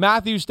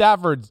 Matthew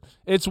Stafford,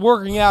 it's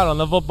working out on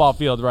the football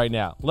field right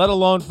now, let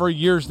alone for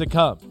years to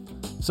come.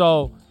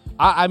 So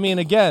I mean,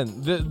 again,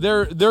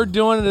 they're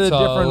doing it a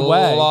different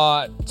way. That's a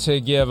lot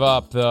to give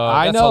up, though.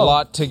 That's a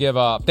lot to give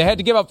up. They had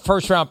to give up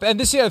first-round. And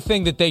this is the other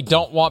thing that they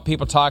don't want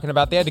people talking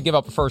about. They had to give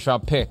up a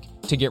first-round pick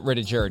to get rid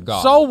of Jared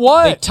Goff. So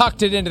what? They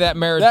tucked it into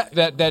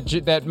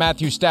that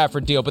Matthew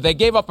Stafford deal, but they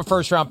gave up a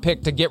first-round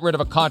pick to get rid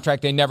of a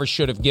contract they never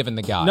should have given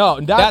the guy.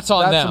 No, that's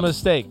on them. That's a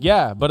mistake.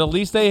 Yeah, but at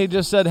least they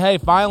just said, hey,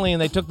 finally,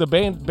 and they took the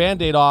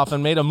Band-Aid off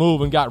and made a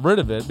move and got rid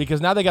of it,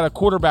 because now they got a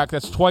quarterback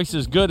that's twice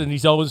as good and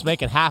he's always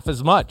making half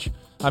as much.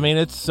 I mean,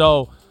 it's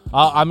so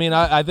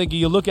I think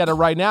you look at it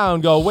right now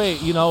and go,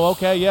 wait,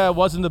 okay, yeah, it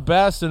wasn't the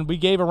best, and we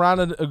gave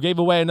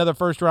away another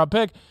first-round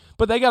pick,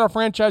 but they got a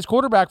franchise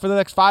quarterback for the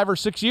next 5 or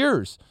 6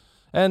 years.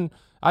 And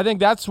I think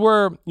that's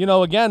where,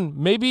 again,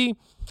 maybe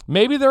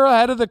they're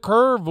ahead of the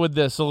curve with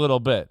this a little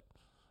bit.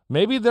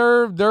 Maybe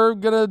they're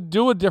going to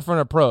do a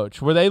different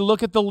approach where they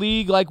look at the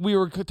league like we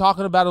were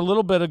talking about a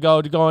little bit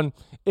ago, going,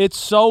 it's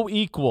so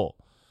equal.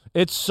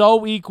 It's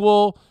so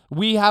equal.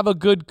 We have a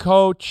good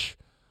coach.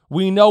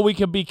 We know we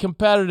can be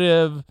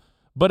competitive.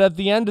 But at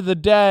the end of the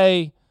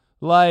day,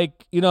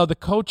 the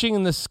coaching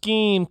and the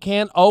scheme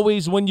can't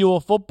always win you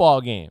a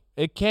football game.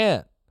 It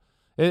can't.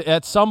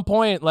 At some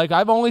point,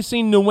 I've only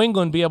seen New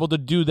England be able to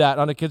do that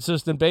on a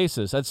consistent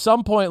basis. At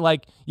some point,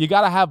 you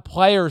got to have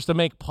players to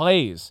make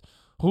plays.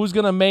 Who's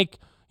going to make,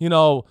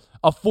 a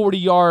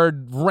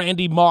 40-yard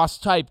Randy Moss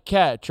type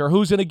catch, or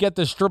who's going to get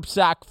the strip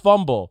sack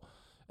fumble?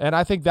 And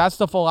I think that's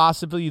the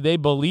philosophy they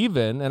believe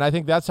in, and I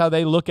think that's how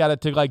they look at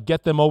it to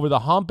get them over the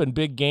hump in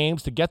big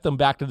games, to get them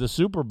back to the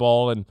Super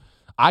Bowl. And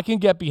I can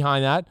get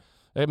behind that.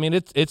 I mean,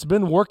 it's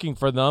been working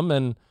for them,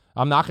 and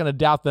I'm not going to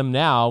doubt them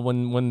now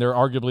when they're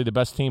arguably the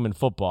best team in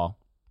football.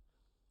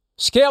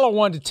 Scale of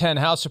 1 to 10,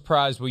 how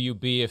surprised will you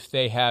be if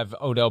they have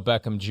Odell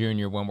Beckham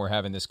Jr. when we're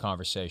having this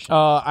conversation?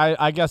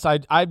 I guess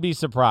I'd be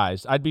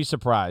surprised. I'd be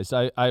surprised.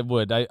 I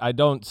would. I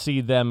don't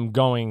see them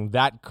going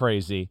that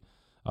crazy.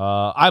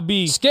 I'd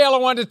be scale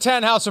of 1 to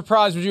 10. How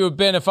surprised would you have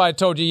been if I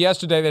told you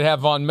yesterday they'd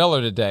have Von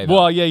Miller today? Though?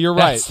 Well, yeah, you're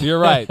right. You're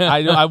right.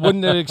 I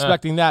wouldn't have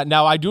expecting that.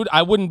 Now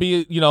I wouldn't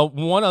be.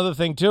 One other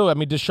thing too. I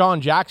mean,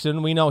 Deshaun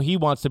Jackson. We know he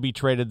wants to be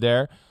traded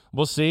there.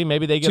 We'll see.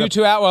 Maybe they get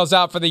Tutu Atwell's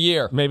out for the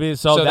year. Maybe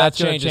so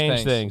that's going to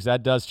change things.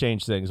 That does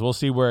change things. We'll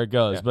see where it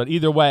goes. Yeah. But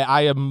either way,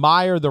 I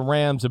admire the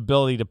Rams'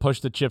 ability to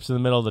push the chips in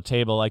the middle of the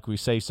table, like we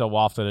say so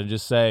often, and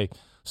just say,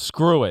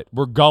 "Screw it.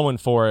 We're going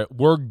for it.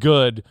 We're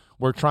good.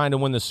 We're trying to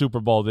win the Super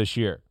Bowl this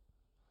year."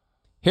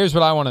 Here's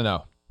what I want to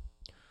know.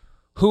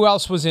 Who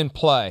else was in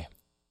play?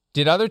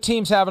 Did other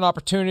teams have an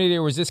opportunity,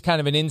 or was this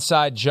kind of an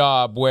inside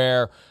job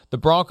where the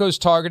Broncos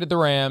targeted the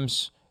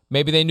Rams?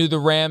 Maybe they knew the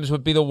Rams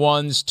would be the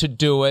ones to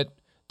do it.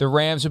 The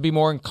Rams would be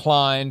more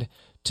inclined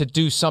to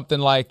do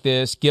something like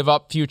this, give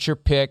up future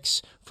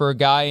picks for a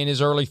guy in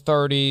his early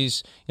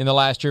 30s in the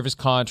last year of his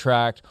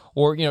contract.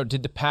 Or,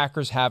 did the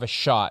Packers have a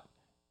shot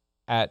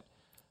at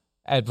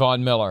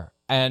Von Miller?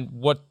 And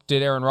what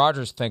did Aaron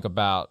Rodgers think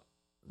about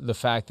the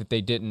fact that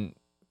they didn't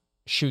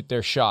shoot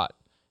their shot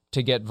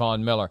to get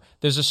Von Miller?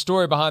 There's a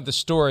story behind the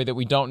story that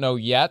we don't know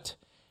yet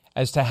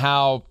as to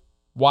how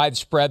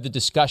widespread the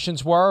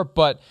discussions were.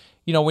 But,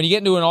 when you get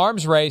into an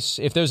arms race,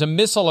 if there's a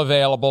missile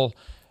available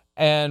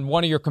and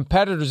one of your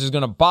competitors is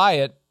going to buy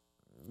it,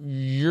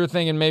 you're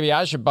thinking maybe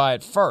I should buy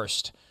it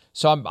first.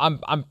 So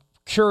I'm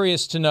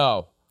curious to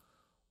know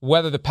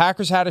whether the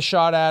Packers had a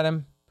shot at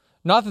him.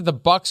 Not that the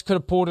Bucs could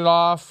have pulled it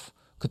off.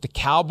 Could the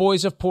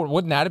Cowboys have pulled?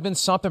 Wouldn't that have been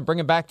something? Bring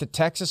him back to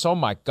Texas? Oh,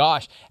 my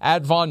gosh.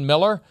 Add Von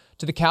Miller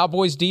to the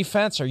Cowboys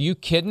defense? Are you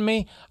kidding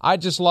me?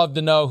 I'd just love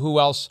to know who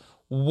else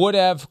would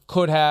have,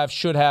 could have,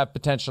 should have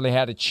potentially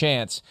had a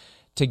chance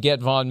to get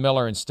Von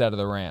Miller instead of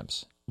the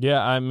Rams.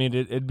 Yeah, I mean,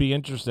 it'd be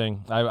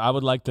interesting. I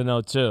would like to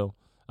know, too.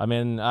 I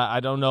mean, I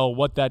don't know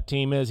what that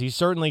team is. He's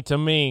certainly, to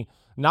me,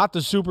 not the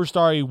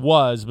superstar he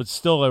was, but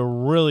still a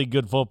really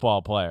good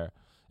football player.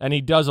 And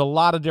he does a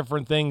lot of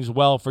different things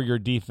well for your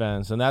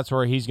defense, and that's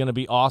where he's going to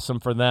be awesome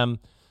for them.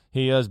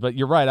 He is, but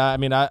you're right. I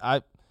mean,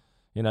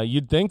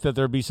 you'd think that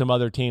there'd be some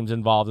other teams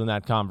involved in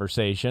that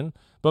conversation,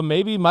 but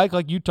maybe, Mike,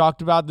 like you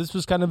talked about, this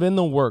was kind of in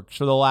the works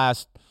for the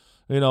last,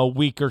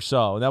 week or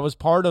so. That was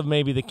part of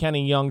maybe the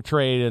Kenny Young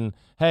trade, and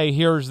hey,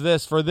 here's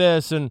this for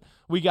this, and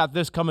we got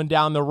this coming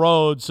down the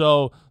road,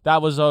 so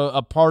that was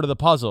a part of the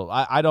puzzle.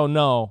 I don't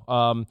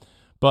know,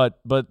 but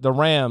the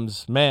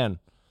Rams, man.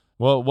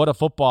 Well, what a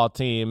football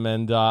team,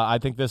 and I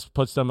think this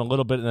puts them a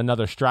little bit in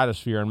another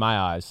stratosphere in my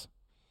eyes.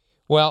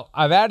 Well,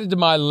 I've added to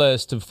my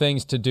list of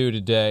things to do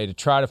today to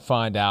try to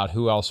find out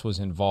who else was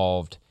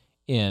involved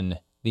in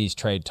these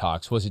trade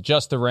talks. Was it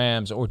just the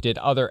Rams, or did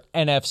other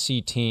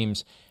NFC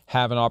teams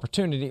have an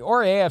opportunity,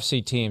 or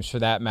AFC teams for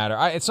that matter?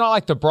 It's not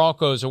like the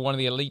Broncos are one of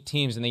the elite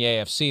teams in the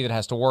AFC that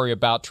has to worry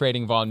about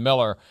trading Von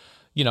Miller,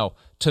 to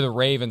the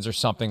Ravens or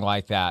something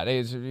like that.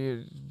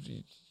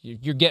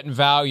 You're getting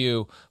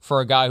value for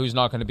a guy who's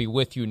not going to be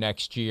with you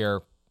next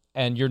year,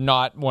 and you're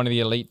not one of the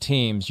elite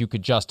teams. You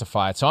could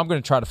justify it. So I'm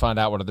going to try to find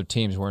out what other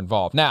teams were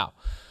involved. Now,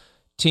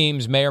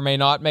 Teams may or may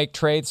not make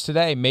trades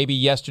today. Maybe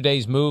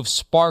yesterday's move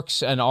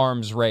sparks an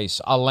arms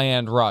race, a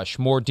land rush,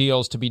 more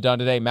deals to be done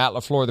today. Matt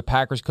LaFleur, the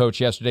Packers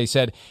coach, yesterday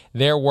said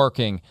they're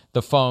working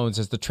the phones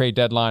as the trade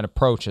deadline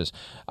approaches.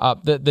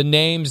 The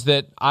names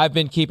that I've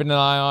been keeping an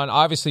eye on,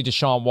 obviously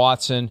Deshaun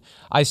Watson.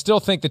 I still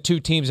think the two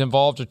teams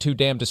involved are too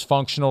damn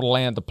dysfunctional to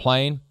land the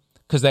plane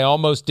because they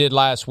almost did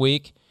last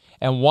week.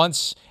 And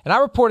I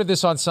reported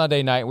this on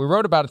Sunday night. We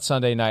wrote about it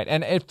Sunday night.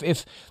 And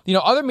if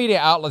other media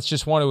outlets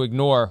just want to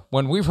ignore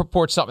when we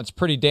report something that's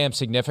pretty damn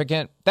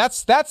significant,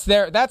 that's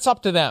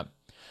up to them.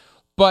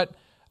 But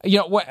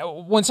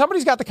when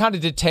somebody's got the kind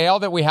of detail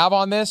that we have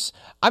on this,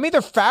 I'm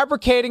either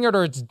fabricating it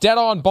or it's dead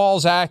on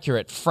balls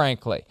accurate,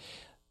 frankly.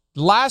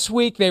 Last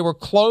week they were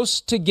close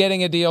to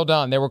getting a deal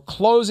done. They were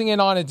closing in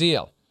on a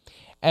deal.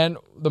 And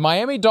the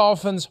Miami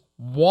Dolphins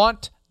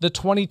want the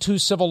 22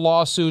 civil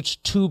lawsuits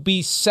to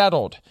be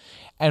settled.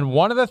 And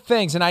one of the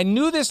things, and I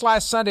knew this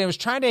last Sunday, I was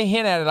trying to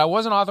hint at it. I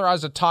wasn't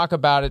authorized to talk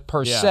about it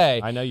per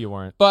se. I know you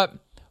weren't. But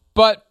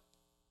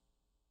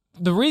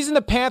the reason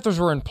the Panthers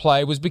were in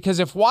play was because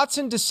if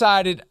Watson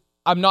decided,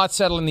 I'm not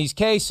settling these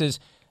cases,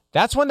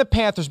 that's when the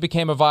Panthers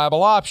became a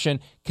viable option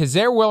because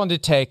they're willing to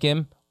take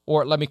him,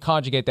 or let me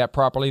conjugate that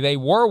properly, they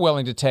were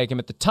willing to take him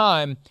at the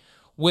time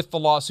with the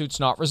lawsuits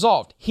not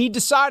resolved. He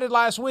decided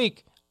last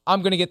week,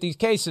 I'm going to get these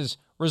cases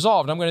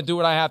resolved. I'm going to do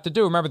what I have to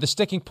do. Remember, the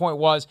sticking point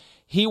was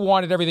he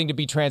wanted everything to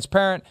be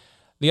transparent.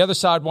 The other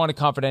side wanted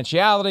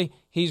confidentiality.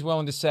 He's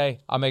willing to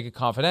say, I'll make it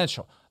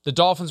confidential. The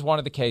Dolphins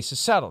wanted the cases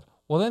settled.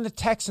 Well, then the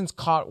Texans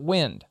caught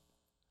wind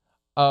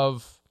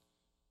of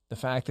the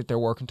fact that they're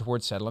working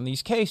towards settling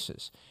these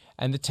cases.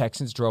 And the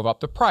Texans drove up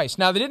the price.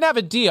 Now, they didn't have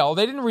a deal.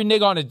 They didn't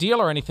renege on a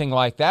deal or anything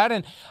like that.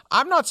 And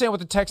I'm not saying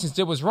what the Texans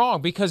did was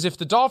wrong, because if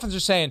the Dolphins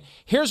are saying,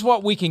 here's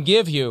what we can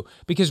give you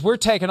because we're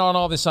taking on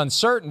all this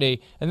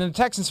uncertainty, and then the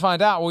Texans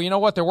find out, well, you know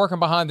what? They're working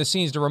behind the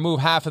scenes to remove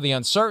half of the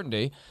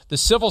uncertainty, the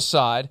civil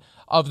side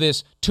of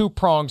this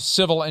two-pronged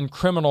civil and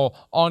criminal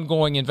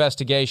ongoing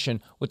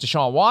investigation with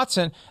Deshaun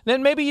Watson,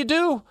 then maybe you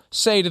do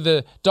say to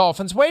the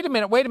Dolphins, wait a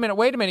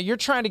minute, you're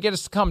trying to get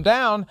us to come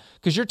down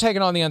because you're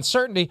taking on the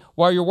uncertainty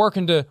while you're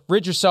working to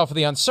rid yourself of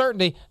the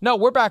uncertainty. No,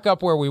 we're back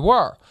up where we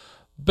were.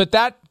 But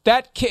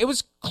it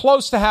was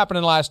close to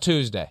happening last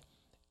Tuesday,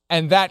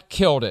 and that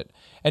killed it.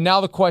 And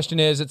now the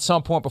question is, at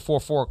some point before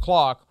 4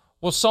 o'clock,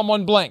 will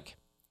someone blink?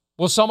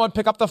 Will someone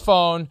pick up the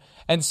phone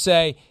and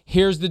say,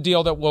 here's the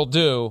deal that we'll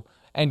do,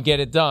 and get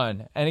it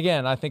done? And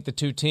again, I think the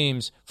two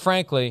teams,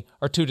 frankly,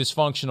 are too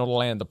dysfunctional to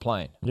land the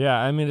plane. Yeah,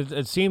 I mean,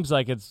 it seems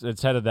like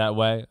it's headed that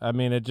way. I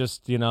mean, it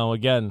just,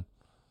 again,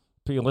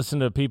 you listen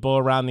to people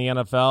around the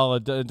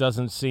NFL, it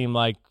doesn't seem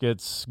like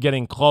it's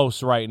getting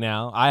close right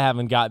now. I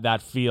haven't got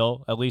that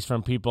feel, at least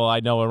from people I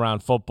know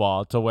around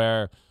football, to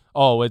where,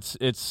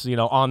 it's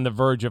on the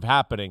verge of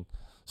happening.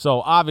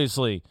 So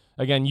obviously,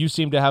 again, you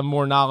seem to have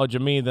more knowledge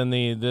of me than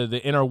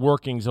the inner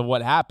workings of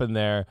what happened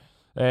there.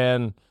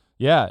 And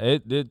yeah,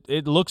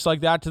 it looks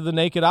like that to the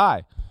naked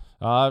eye.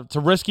 It's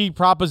a risky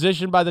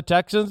proposition by the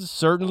Texans,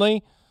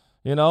 certainly,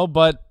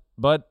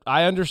 but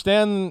I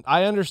understand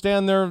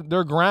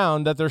their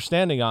ground that they're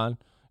standing on.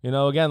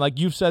 Again, like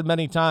you've said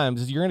many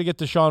times, you're going to get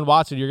Deshaun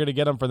Watson, you're going to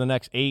get him for the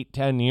next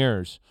 8-10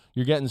 years.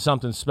 You're getting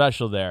something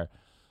special there.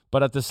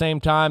 But at the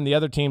same time, the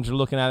other teams are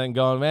looking at it and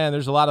going, man,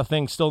 there's a lot of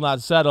things still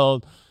not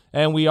settled,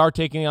 and we are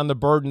taking on the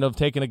burden of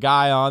taking a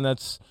guy on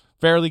that's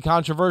fairly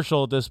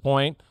controversial at this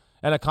point.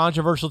 And a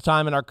controversial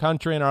time in our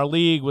country and our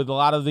league with a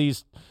lot of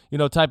these,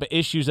 type of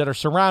issues that are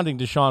surrounding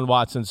Deshaun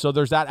Watson. So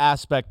there's that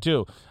aspect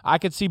too. I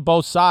could see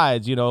both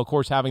sides, of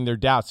course, having their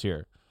doubts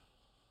here.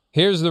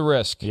 Here's the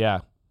risk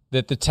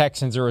that the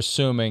Texans are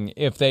assuming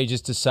if they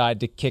just decide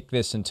to kick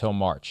this until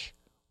March,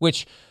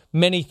 which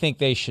many think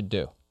they should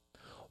do.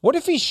 What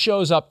if he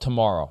shows up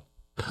tomorrow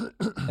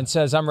and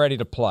says, I'm ready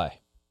to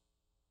play?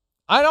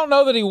 I don't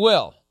know that he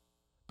will.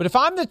 But if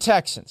I'm the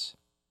Texans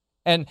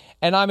and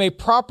I'm a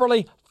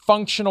properly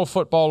functional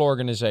football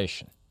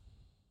organization,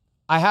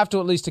 I have to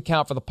at least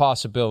account for the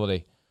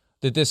possibility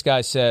that this guy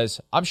says,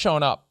 I'm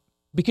showing up.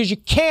 Because you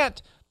can't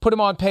put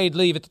him on paid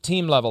leave at the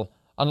team level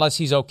unless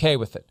he's okay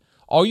with it.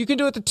 All you can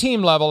do at the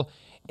team level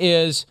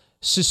is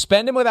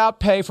suspend him without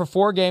pay for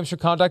 4 games for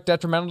conduct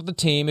detrimental to the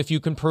team if you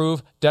can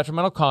prove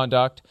detrimental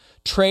conduct,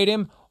 trade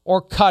him,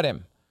 or cut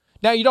him.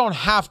 Now, you don't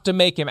have to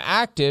make him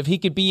active. He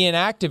could be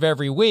inactive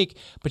every week,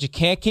 but you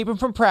can't keep him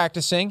from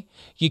practicing.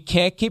 You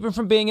can't keep him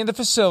from being in the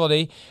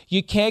facility.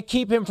 You can't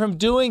keep him from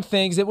doing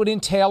things that would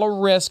entail a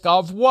risk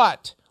of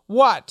what?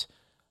 What?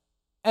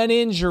 An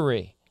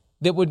injury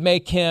that would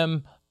make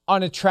him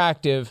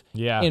unattractive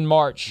in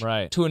March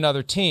to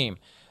another team.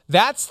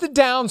 That's the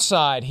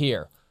downside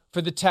here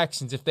for the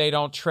Texans if they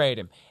don't trade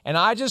him. And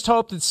I just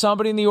hope that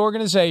somebody in the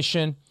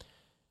organization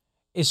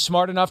is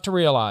smart enough to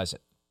realize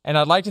it. And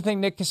I'd like to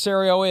think Nick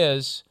Caserio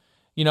is.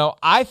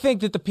 I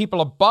think that the people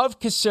above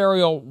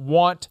Caserio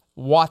want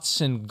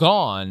Watson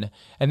gone,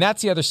 and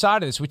that's the other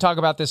side of this. We talk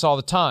about this all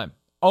the time.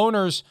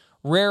 Owners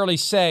rarely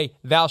say,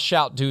 thou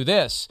shalt do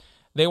this.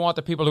 They want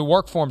the people who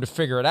work for him to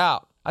figure it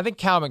out. I think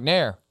Cal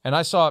McNair, and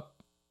I saw it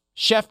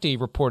Shefty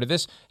reported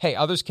this. Hey,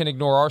 others can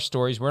ignore our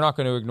stories. We're not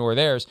going to ignore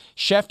theirs.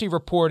 Shefty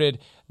reported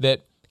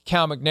that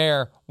Cal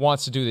McNair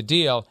wants to do the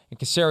deal, and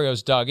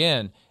Casario's dug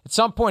in. At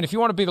some point, if you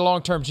want to be the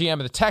long-term GM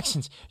of the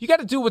Texans, you got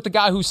to do what the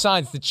guy who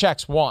signs the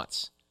checks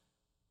wants.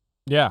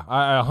 Yeah,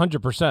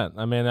 100%.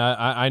 I mean,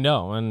 I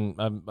know, and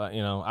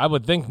I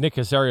would think Nick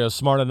Caserio is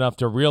smart enough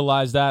to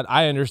realize that.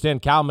 I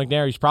understand Cal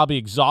McNair; he's probably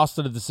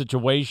exhausted of the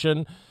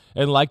situation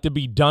and like to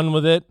be done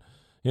with it.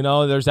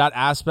 There's that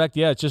aspect.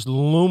 Yeah, it's just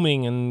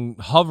looming and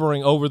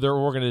hovering over their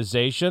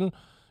organization.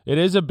 It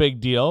is a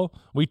big deal.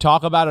 We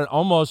talk about it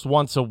almost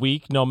once a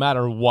week, no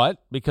matter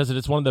what, because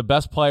it's one of the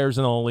best players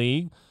in the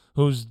league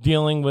who's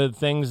dealing with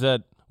things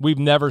that we've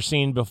never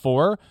seen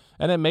before.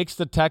 And it makes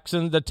the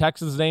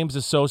Texans' names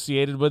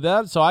associated with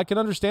that. So I can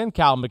understand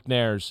Cal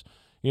McNair's,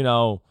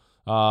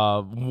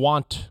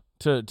 want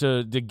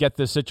to get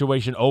this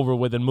situation over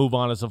with and move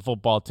on as a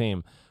football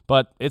team.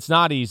 But it's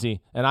not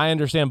easy. And I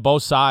understand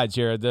both sides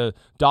here. The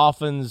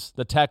Dolphins,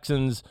 the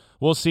Texans,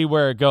 we'll see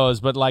where it goes.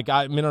 But I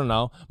don't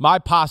know. My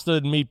pasta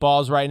and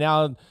meatballs right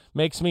now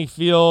makes me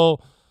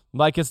feel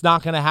like it's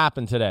not going to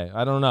happen today.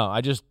 I don't know.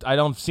 I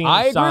don't see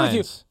any signs. I agree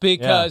with you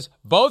because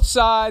both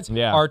sides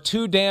are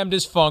too damn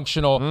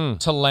dysfunctional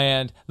to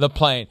land the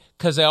plane.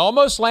 Because they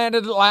almost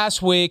landed it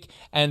last week,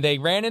 and they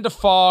ran into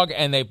fog,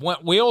 and they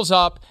went wheels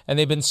up, and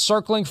they've been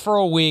circling for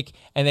a week,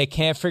 and they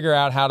can't figure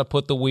out how to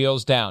put the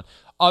wheels down.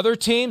 Other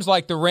teams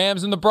like the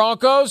Rams and the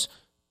Broncos,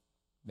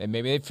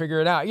 maybe they'd figure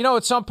it out.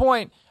 At some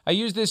point, I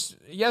used this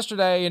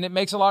yesterday, and it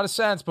makes a lot of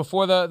sense.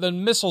 Before the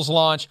missiles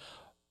launch,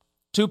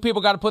 two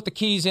people got to put the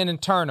keys in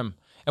and turn them.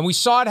 And we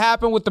saw it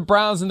happen with the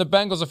Browns and the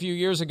Bengals a few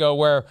years ago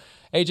where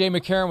A.J.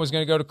 McCarron was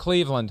going to go to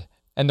Cleveland,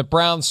 and the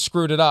Browns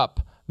screwed it up.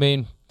 I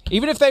mean,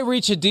 even if they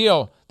reach a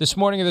deal this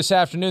morning or this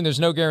afternoon, there's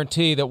no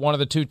guarantee that one of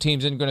the two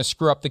teams isn't going to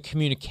screw up the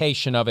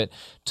communication of it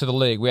to the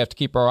league. We have to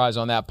keep our eyes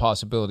on that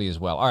possibility as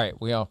well. All right,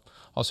 we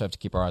also have to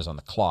keep our eyes on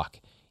the clock.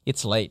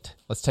 It's late.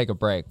 Let's take a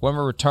break. When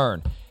we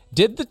return,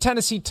 did the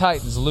Tennessee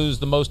Titans lose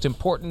the most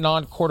important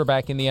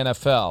non-quarterback in the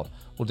NFL?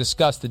 We'll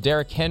discuss the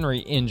Derrick Henry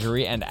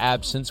injury and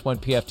absence when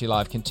PFT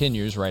Live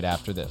continues right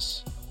after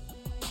this.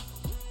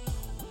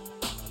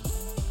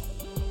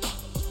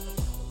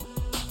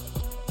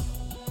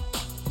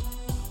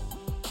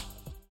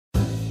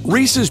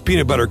 Reese's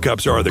Peanut Butter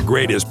Cups are the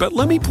greatest, but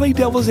let me play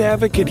devil's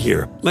advocate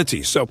here. Let's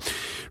see. So,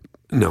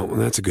 no,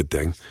 that's a good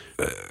thing.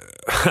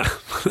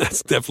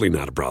 That's definitely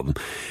not a problem.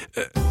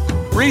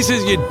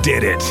 Reese's, you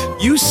did it.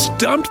 You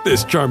stumped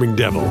this charming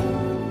devil.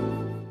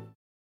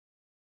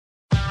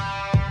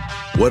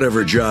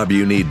 Whatever job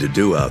you need to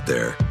do out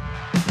there,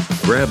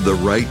 grab the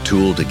right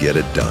tool to get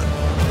it done.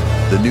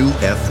 The new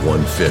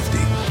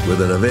F-150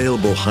 with an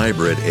available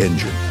hybrid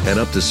engine and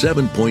up to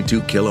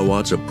 7.2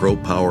 kilowatts of Pro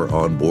Power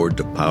on board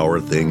to power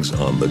things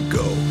on the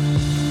go.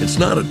 It's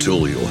not a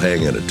tool you'll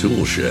hang in a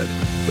tool shed,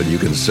 but you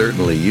can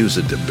certainly use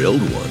it to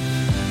build one.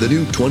 The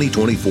new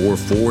 2024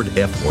 Ford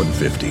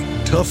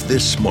F-150. Tough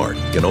this smart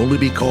can only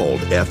be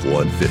called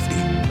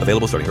F-150.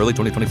 Available starting early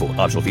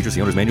 2024. Optional features,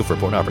 the owner's manual for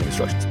important operating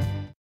instructions.